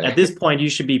at this point, you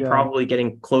should be probably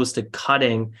getting close to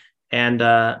cutting. And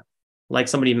like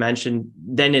somebody mentioned,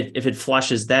 then if it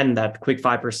flushes, then that quick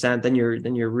 5%, then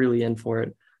you're really in for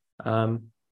it.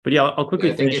 But yeah, I'll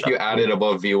quickly. I think if you add it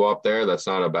above VWAP there, that's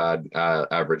not a bad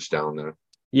average down there.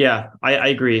 Yeah, I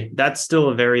agree. That's still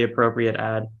a very appropriate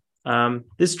add.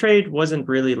 This trade wasn't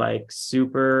really like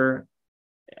super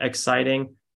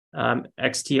exciting.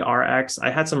 XTRX, I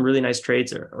had some really nice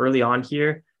trades early on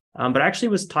here, but I actually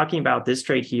was talking about this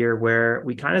trade here where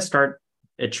we kind of start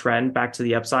a trend back to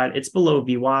the upside. It's below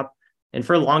VWAP. And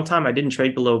for a long time, I didn't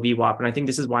trade below VWAP. And I think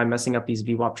this is why I'm messing up these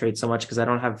VWAP trades so much because I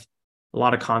don't have a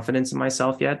lot of confidence in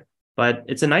myself yet. But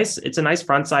it's a nice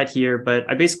front side here.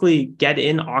 But I basically get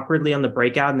in awkwardly on the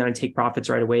breakout and then I take profits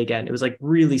right away again. It was like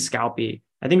really scalpy.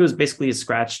 I think it was basically a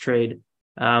scratch trade.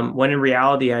 When in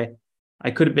reality,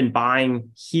 I could have been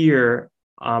buying here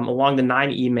along the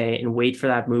 9 EMA and wait for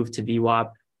that move to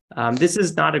VWAP. This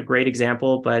is not a great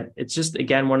example, but it's just,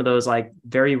 again, one of those like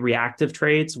very reactive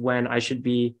trades when I should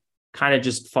be kind of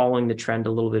just following the trend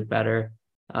a little bit better.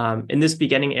 In this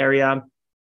beginning area,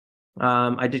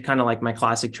 I did kind of like my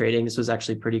classic trading. This was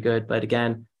actually pretty good. But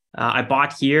again, I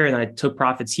bought here and I took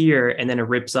profits here and then it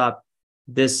rips up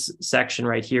this section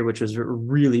right here, which was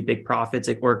really big profits,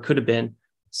 or it could have been.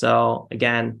 So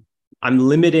again, I'm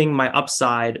limiting my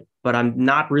upside, but I'm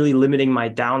not really limiting my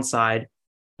downside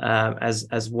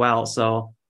as well.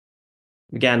 So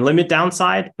again, limit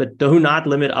downside, but do not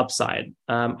limit upside.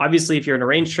 Obviously, if you're in a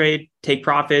range trade, take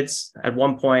profits at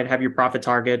one point, have your profit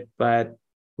target, but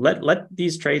let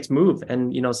these trades move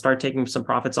and start taking some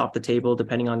profits off the table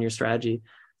depending on your strategy.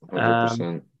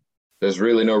 100%. There's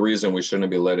really no reason we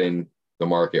shouldn't be letting the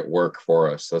market work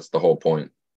for us. That's the whole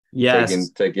point.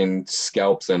 Yes. Taking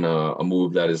scalps and a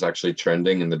move that is actually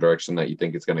trending in the direction that you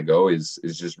think it's going to go is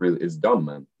just really dumb,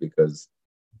 man, because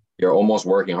you're almost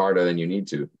working harder than you need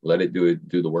to. Let it do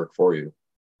the work for you.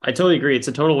 I totally agree. It's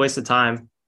a total waste of time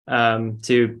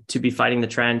to be fighting the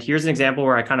trend. Here's an example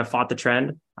where I kind of fought the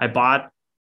trend. I bought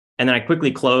and then I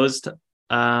quickly closed,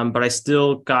 but I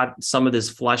still got some of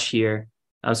this flush here.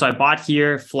 So I bought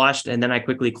here, flushed, and then I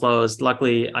quickly closed.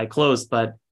 Luckily, I closed,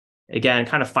 but again,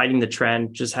 kind of fighting the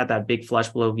trend, just had that big flush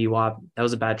below VWAP. That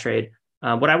was a bad trade.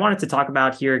 What I wanted to talk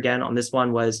about here again on this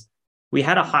one was we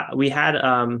had a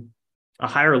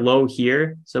higher low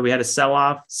here. So we had a sell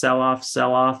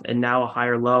off, and now a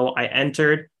higher low. I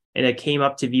entered and it came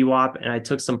up to VWAP and I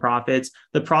took some profits.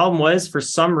 The problem was, for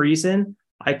some reason,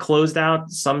 I closed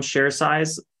out some share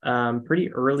size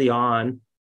pretty early on.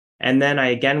 And then I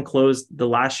again closed the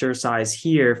last share size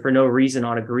here for no reason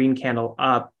on a green candle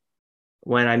up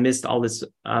when I missed all this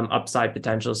upside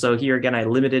potential. So here again, I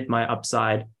limited my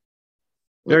upside.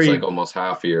 Looks like almost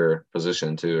half your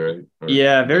position too, right?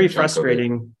 Yeah, very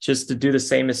frustrating just to do the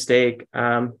same mistake.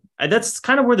 That's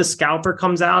kind of where the scalper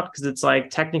comes out, because it's like,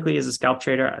 technically as a scalp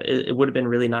trader, it would have been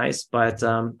really nice, but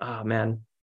oh man,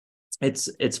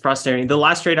 it's frustrating. The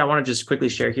last trade I want to just quickly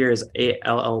share here is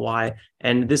ALLY,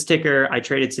 and this ticker I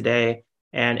traded today,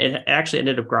 and it actually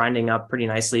ended up grinding up pretty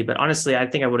nicely. But honestly, I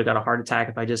think I would have got a heart attack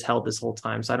if I just held this whole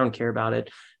time, so I don't care about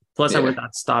it. Plus, I would have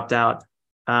got stopped out.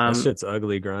 That shit's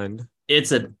ugly grind.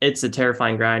 It's a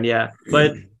terrifying grind, yeah.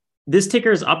 But this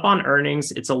ticker is up on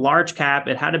earnings. It's a large cap.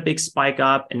 It had a big spike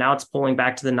up, and now it's pulling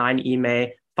back to the 9 EMA.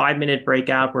 5-minute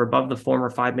breakout. We're above the former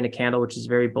 5-minute candle, which is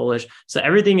very bullish. So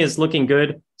everything is looking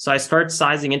good. So I start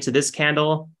sizing into this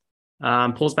candle,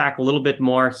 pulls back a little bit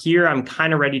more. Here, I'm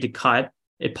kind of ready to cut.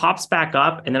 It pops back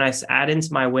up, and then I add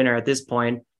into my winner at this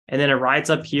point, and then it rides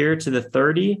up here to the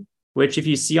 30, which if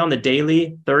you see on the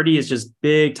daily, 30 is just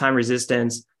big time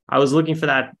resistance. I was looking for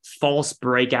that false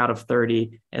breakout of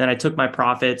 30, and then I took my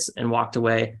profits and walked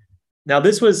away. Now,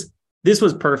 this was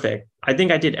perfect. I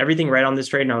think I did everything right on this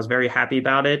trade, and I was very happy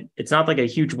about it. It's not like a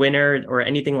huge winner or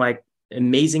anything like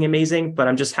amazing, but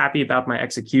I'm just happy about my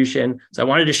execution. So I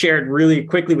wanted to share it really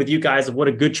quickly with you guys of what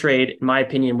a good trade, in my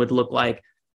opinion, would look like.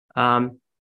 I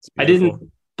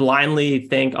didn't blindly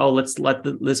think, oh, let's let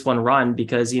this one run,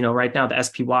 because, right now the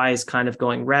SPY is kind of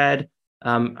going red.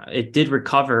 It did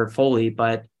recover fully,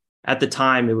 but at the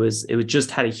time it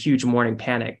just had a huge morning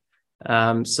panic.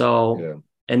 And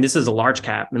this is a large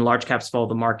cap, and large caps follow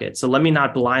the market. So let me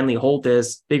not blindly hold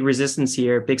this. Big resistance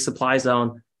here, big supply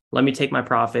zone. Let me take my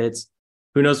profits.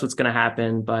 Who knows what's going to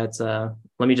happen, but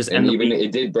let me just end the week.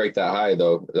 It did break that high,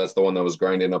 though. That's the one that was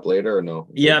grinding up later, or no?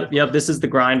 Yep. This is the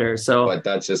grinder. So, but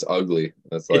that's just ugly.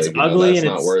 That's it's ugly, that's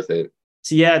not worth it.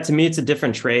 So yeah, to me, it's a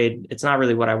different trade. It's not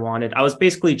really what I wanted. I was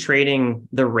basically trading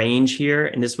the range here,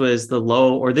 and this was the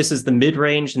low, or this is the mid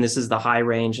range, and this is the high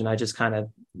range. And I just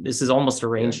this is almost a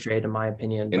range trade, in my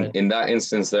opinion. In that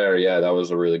instance there, that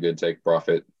was a really good take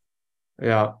profit.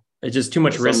 Yeah. It's just too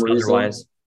much risk otherwise.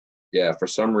 Yeah. For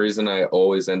some reason, I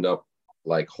always end up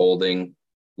like holding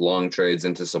long trades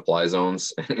into supply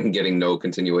zones and getting no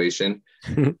continuation.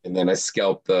 And then I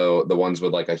scalp the ones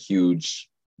with like a huge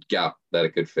gap that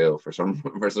it could fail for some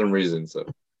reason. So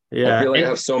I feel like I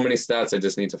have so many stats I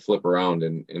just need to flip around,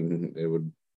 and it would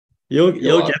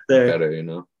you'll get there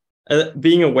better.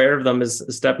 Being aware of them is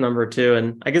step number 2.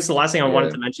 And I guess the last thing I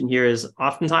wanted to mention here is,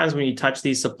 oftentimes when you touch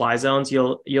these supply zones,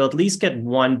 you'll at least get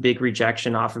one big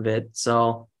rejection off of it.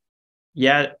 So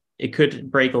it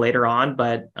could break later on,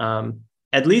 but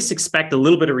at least expect a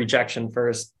little bit of rejection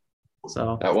first.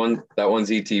 So that one's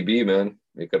ETB, man.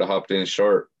 You could have hopped in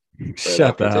short.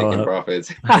 Shut the hell up.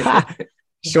 Profits.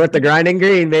 Short the grinding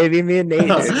green, baby. Me and Nate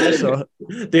is special.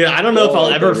 Dude, I don't know if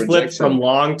I'll ever flip from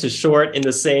long to short in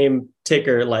the same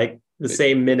ticker, like the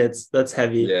same minutes. That's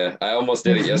heavy. Yeah, I almost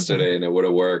did it yesterday and it would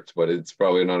have worked, but it's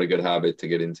probably not a good habit to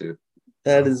get into.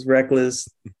 That is reckless.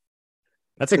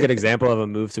 That's a good example of a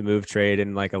move to move trade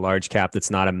in like a large cap that's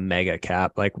not a mega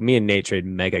cap. Like me and Nate trade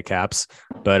mega caps,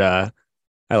 but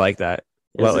I like that.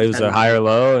 Well, it was a higher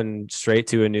low and straight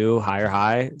to a new higher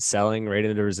high, selling right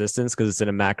into resistance because it's in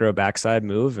a macro backside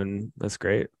move, and that's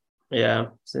great. Yeah,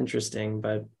 it's interesting,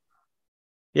 but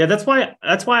yeah, that's why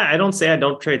I don't say I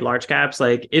don't trade large caps.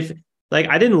 Like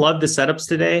I didn't love the setups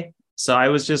today, so I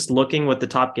was just looking what the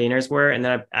top gainers were, and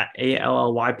then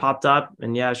ALLY popped up,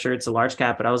 and yeah, sure, it's a large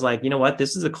cap, but I was like, you know what,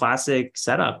 this is a classic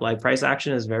setup. Like price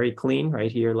action is very clean right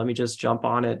here. Let me just jump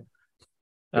on it.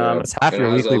 It's half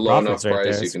your weekly profits right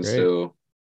there. You can still.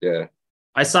 Yeah,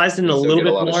 I sized in a little bit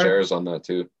more. A lot of shares on that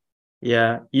too.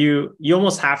 Yeah, you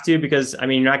almost have to, because I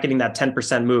mean you're not getting that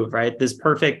 10% move, right? This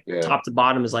perfect top to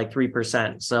bottom is like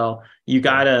 3%, so you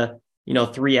gotta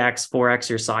 3x, 4x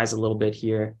your size a little bit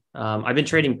here. I've been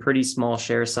trading pretty small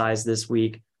share size this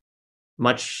week,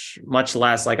 much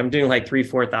less. Like I'm doing like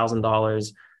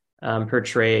 $3,000-$4,000 per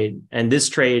trade, and this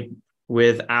trade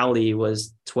with Ali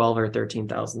was $12,000 or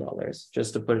 $13,000,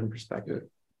 just to put it in perspective.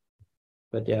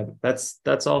 But yeah, that's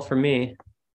all for me.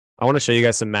 I want to show you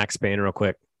guys some Max Payne real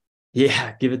quick.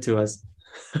 Yeah, give it to us.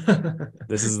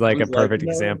 This is like a perfect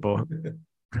example.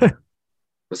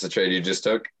 What's the trade you just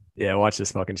took? Yeah, watch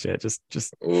this fucking shit.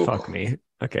 Just Ooh, fuck me.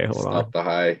 Okay, hold on. stop the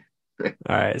high.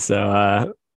 All right,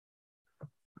 so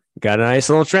got a nice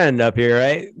little trend up here,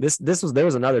 right? There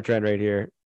was another trend right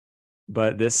here,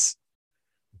 but this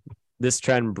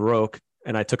trend broke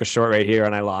and I took a short right here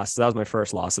and I lost. So that was my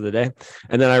first loss of the day.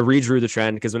 And then I redrew the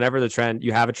trend because whenever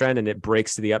you have a trend and it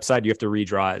breaks to the upside, you have to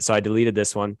redraw it. So I deleted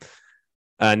this one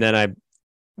and then I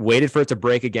waited for it to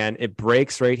break again. It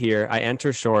breaks right here. I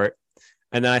enter short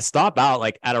and then I stop out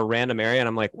like at a random area. And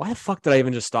I'm like, why the fuck did I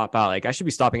even just stop out? Like I should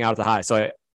be stopping out at the high. So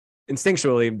I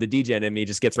instinctually, the DJ in me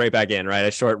just gets right back in, right? I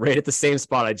short right at the same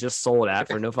spot I just sold at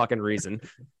for no fucking reason.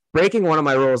 Breaking one of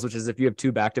my rules, which is if you have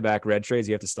 2 back-to-back red trades,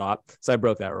 you have to stop. So I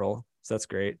broke that rule. So that's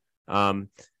great. And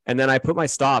then I put my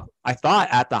stop, I thought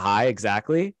at the high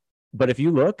exactly. But if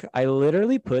you look, I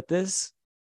literally put this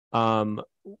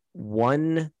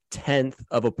 1/10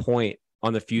 of a point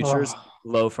on the futures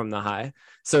low from the high.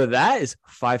 So that is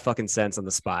 5 fucking cents on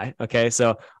the SPY. Okay.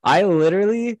 So I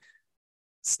literally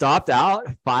stopped out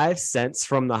 5 cents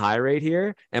from the high rate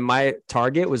here. And my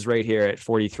target was right here at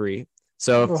 43.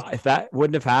 So if that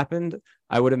wouldn't have happened,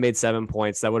 I would have made 7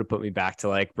 points. That would have put me back to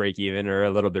like break even or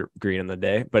a little bit green on the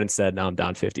day. But instead, now I'm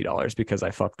down $50 because I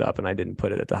fucked up and I didn't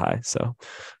put it at the high. So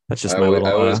that's just my little.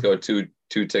 I always go two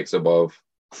ticks above.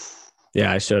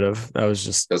 Yeah, I should have. That was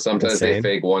just because sometimes insane.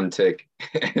 they fake 1 tick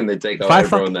and they take out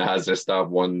everyone that has their stop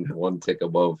one tick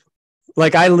above.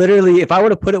 Like I literally, if I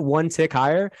would have put it 1 tick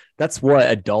higher, that's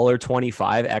what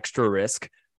 $1.25 extra risk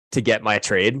to get my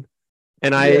trade.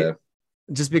 And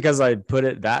just because I put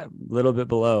it that little bit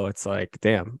below, it's like,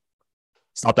 damn,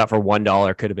 stopped out for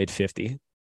 $1, could have made 50.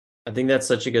 I think that's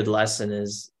such a good lesson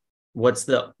is what's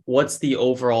the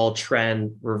overall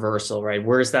trend reversal, right?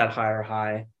 Where's that higher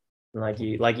high? And like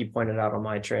you pointed out on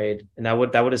my trade, and that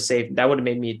would have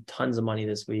made me tons of money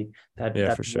this week.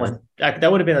 That for sure.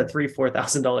 That would have been a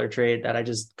 $3,000-$4,000 trade that I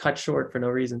just cut short for no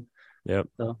reason. Yep.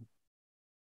 So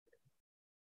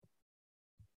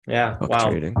yeah, Fuck wow.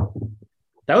 Trading.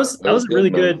 That was a really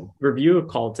good review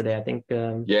call today. I think.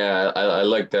 Yeah, I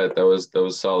like that. That was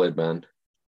solid, man.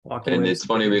 And it's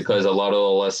funny because a lot of the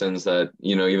lessons that,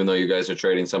 even though you guys are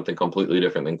trading something completely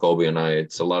different than Colby and I,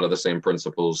 it's a lot of the same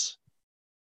principles.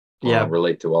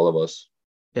 Relate to all of us.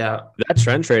 Yeah. That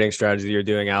trend trading strategy you're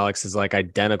doing, Alex, is like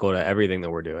identical to everything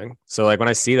that we're doing. So like when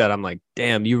I see that, I'm like,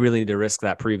 damn, you really need to risk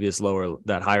that previous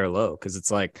that higher low. Cause it's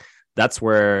like, that's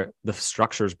where the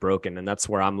structure is broken. And that's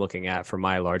where I'm looking at for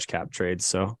my large cap trades.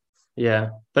 So yeah,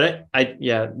 but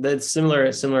that's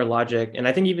similar logic. And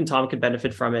I think even Tom could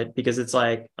benefit from it because it's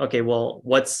like, okay, well,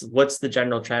 what's the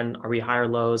general trend? Are we higher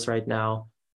lows right now?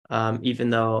 Even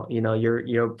though,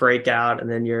 you're breakout and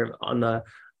then you're on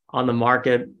the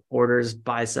market orders,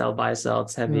 buy, sell,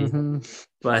 it's heavy,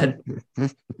 but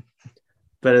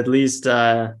at least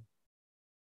we're,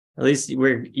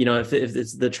 if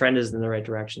it's the trend is in the right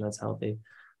direction, that's healthy.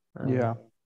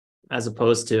 As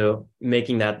opposed to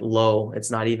making that low,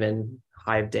 it's not even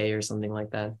high day or something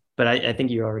like that. But I think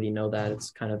you already know that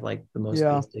it's kind of like the most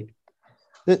basic.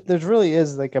 There's really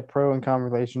is like a pro and con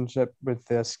relationship with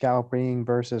the scalping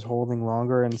versus holding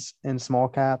longer in small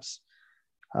caps.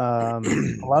 A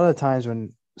lot of the times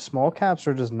when small caps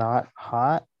are just not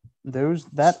hot,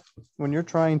 when you're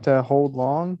trying to hold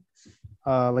long,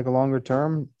 like a longer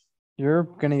term, you're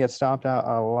going to get stopped out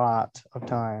a lot of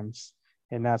times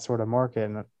in that sort of market.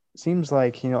 And it seems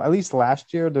like, at least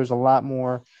last year, there's a lot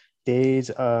more days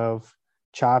of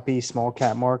choppy small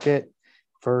cap market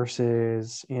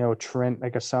versus, trend,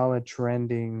 like a solid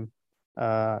trending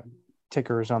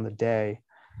tickers on the day.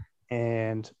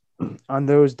 And on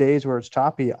those days where it's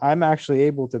choppy, I'm actually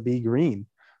able to be green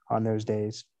on those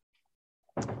days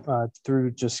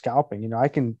through just scalping. I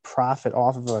can profit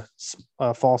off of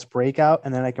a false breakout,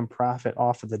 and then I can profit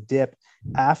off of the dip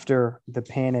after the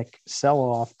panic sell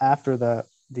off after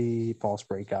the false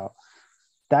breakout.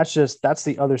 That's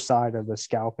the other side of the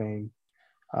scalping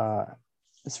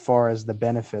as far as the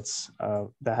benefits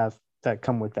that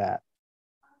come with that.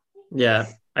 Yeah,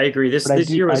 I agree. This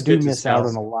year I do miss out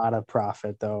on a lot of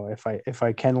profit though. If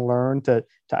I can learn to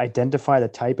identify the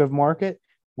type of market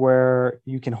where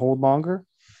you can hold longer,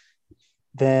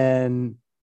 and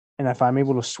if I'm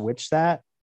able to switch that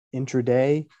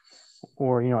intraday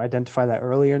or, identify that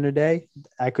earlier in the day,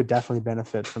 I could definitely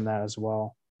benefit from that as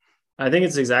well. I think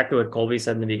it's exactly what Colby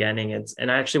said in the beginning.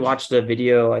 And I actually watched a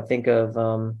video, I think of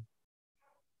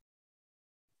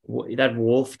that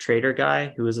Wolf trader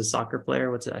guy who was a soccer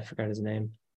player. I forgot his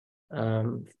name.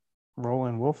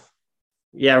 Roland Wolf.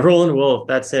 Yeah, Roland Wolf.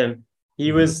 That's him.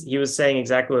 He was saying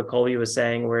exactly what Colby was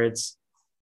saying, where it's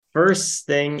first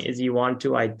thing is you want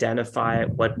to identify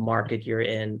what market you're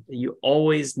in. You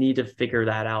always need to figure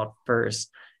that out first.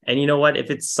 And you know what?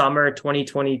 If it's summer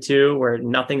 2022 where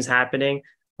nothing's happening,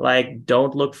 like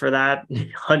don't look for that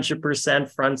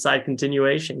 100% front side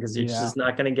continuation because you're just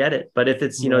not going to get it. But if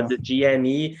it's, you know, the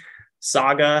GME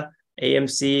saga,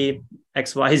 AMC,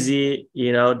 XYZ,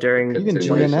 you know, during even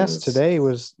GNS today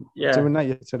was not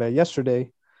yesterday. Yesterday,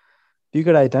 if you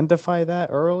could identify that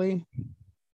early,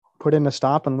 put in a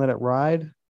stop and let it ride.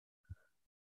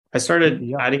 I started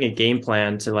adding a game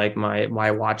plan to like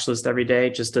my watch list every day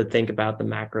just to think about the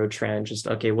macro trend. Just,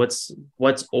 okay, what's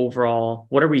overall,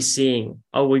 what are we seeing?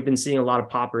 Oh, we've been seeing a lot of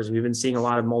poppers. We've been seeing a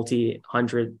lot of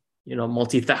multi-100, you know,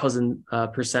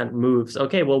 multi-1,000% moves.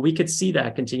 Okay, well, we could see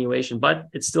that continuation, but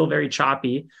it's still very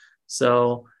choppy.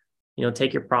 So, you know,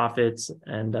 take your profits.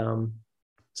 And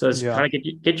so it's kind of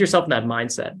get yourself in that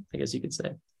mindset, I guess you could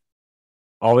say.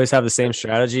 Always have the same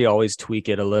strategy, always tweak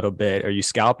it a little bit. Are you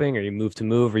scalping? Are you move to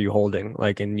move? Are you holding?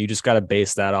 Like, and you just got to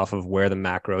base that off of where the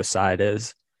macro side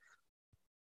is.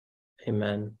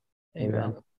 Amen.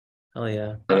 Hell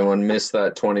yeah. Anyone miss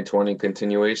that 2020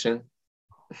 continuation?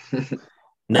 No.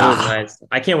 Nice.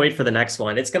 I can't wait for the next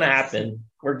one. It's going to happen.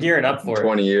 We're gearing up for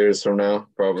 20 years from now,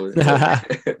 probably.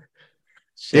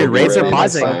 Dude, rates are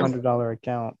pausing. $500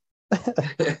 account.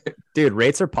 Dude,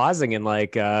 rates are pausing in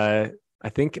like, I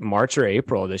think March or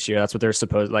April this year. That's what they're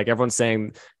supposed. Like everyone's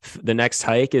saying the next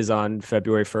hike is on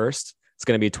February 1st. It's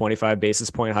going to be a 25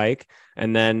 basis point hike.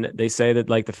 And then they say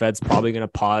that like the Fed's probably going to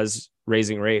pause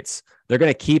raising rates. They're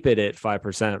going to keep it at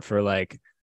 5% for like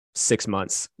 6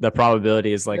 months. The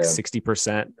probability is like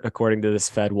 60% according to this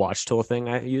Fed watch tool thing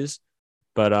I use.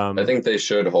 But I think they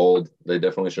should hold. They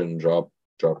definitely shouldn't drop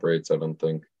rates. I don't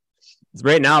think.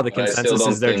 Right now the consensus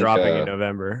is they're dropping in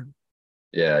November.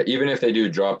 Yeah, even if they do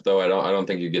drop, though, I don't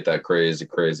think you get that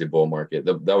crazy bull market.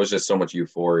 That was just so much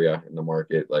euphoria in the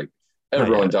market. Like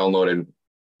everyone downloaded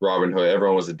Robinhood.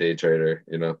 Everyone was a day trader,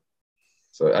 you know.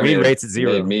 So I mean, rates at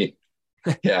zero. Me,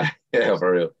 yeah,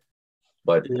 for real.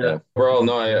 But overall,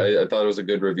 no, I thought it was a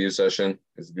good review session.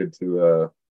 It's good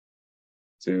to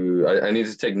I need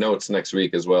to take notes next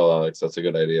week as well, Alex. That's a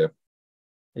good idea.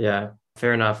 Yeah,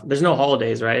 fair enough. There's no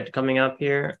holidays, right, coming up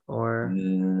here, or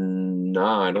no,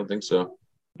 I don't think so.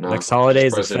 No. Next holiday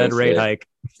is the Fed rate hike.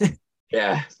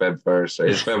 Yeah, Feb 1st.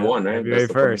 It's Feb 1, right? February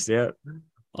 1st, yeah.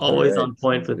 Always on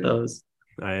point with those.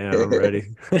 I am. I'm ready.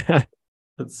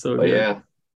 That's so good. Yeah,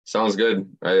 sounds good.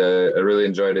 I really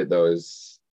enjoyed it, though.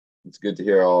 It's good to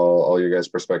hear all your guys'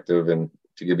 perspective and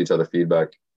to give each other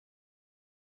feedback.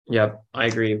 Yep, I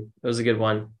agree. It was a good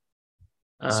one.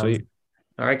 Sweet.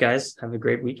 All right, guys. Have a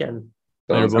great weekend.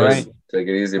 Sounds good. Take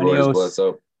it easy, boys. Bless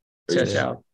up. Ciao, ciao.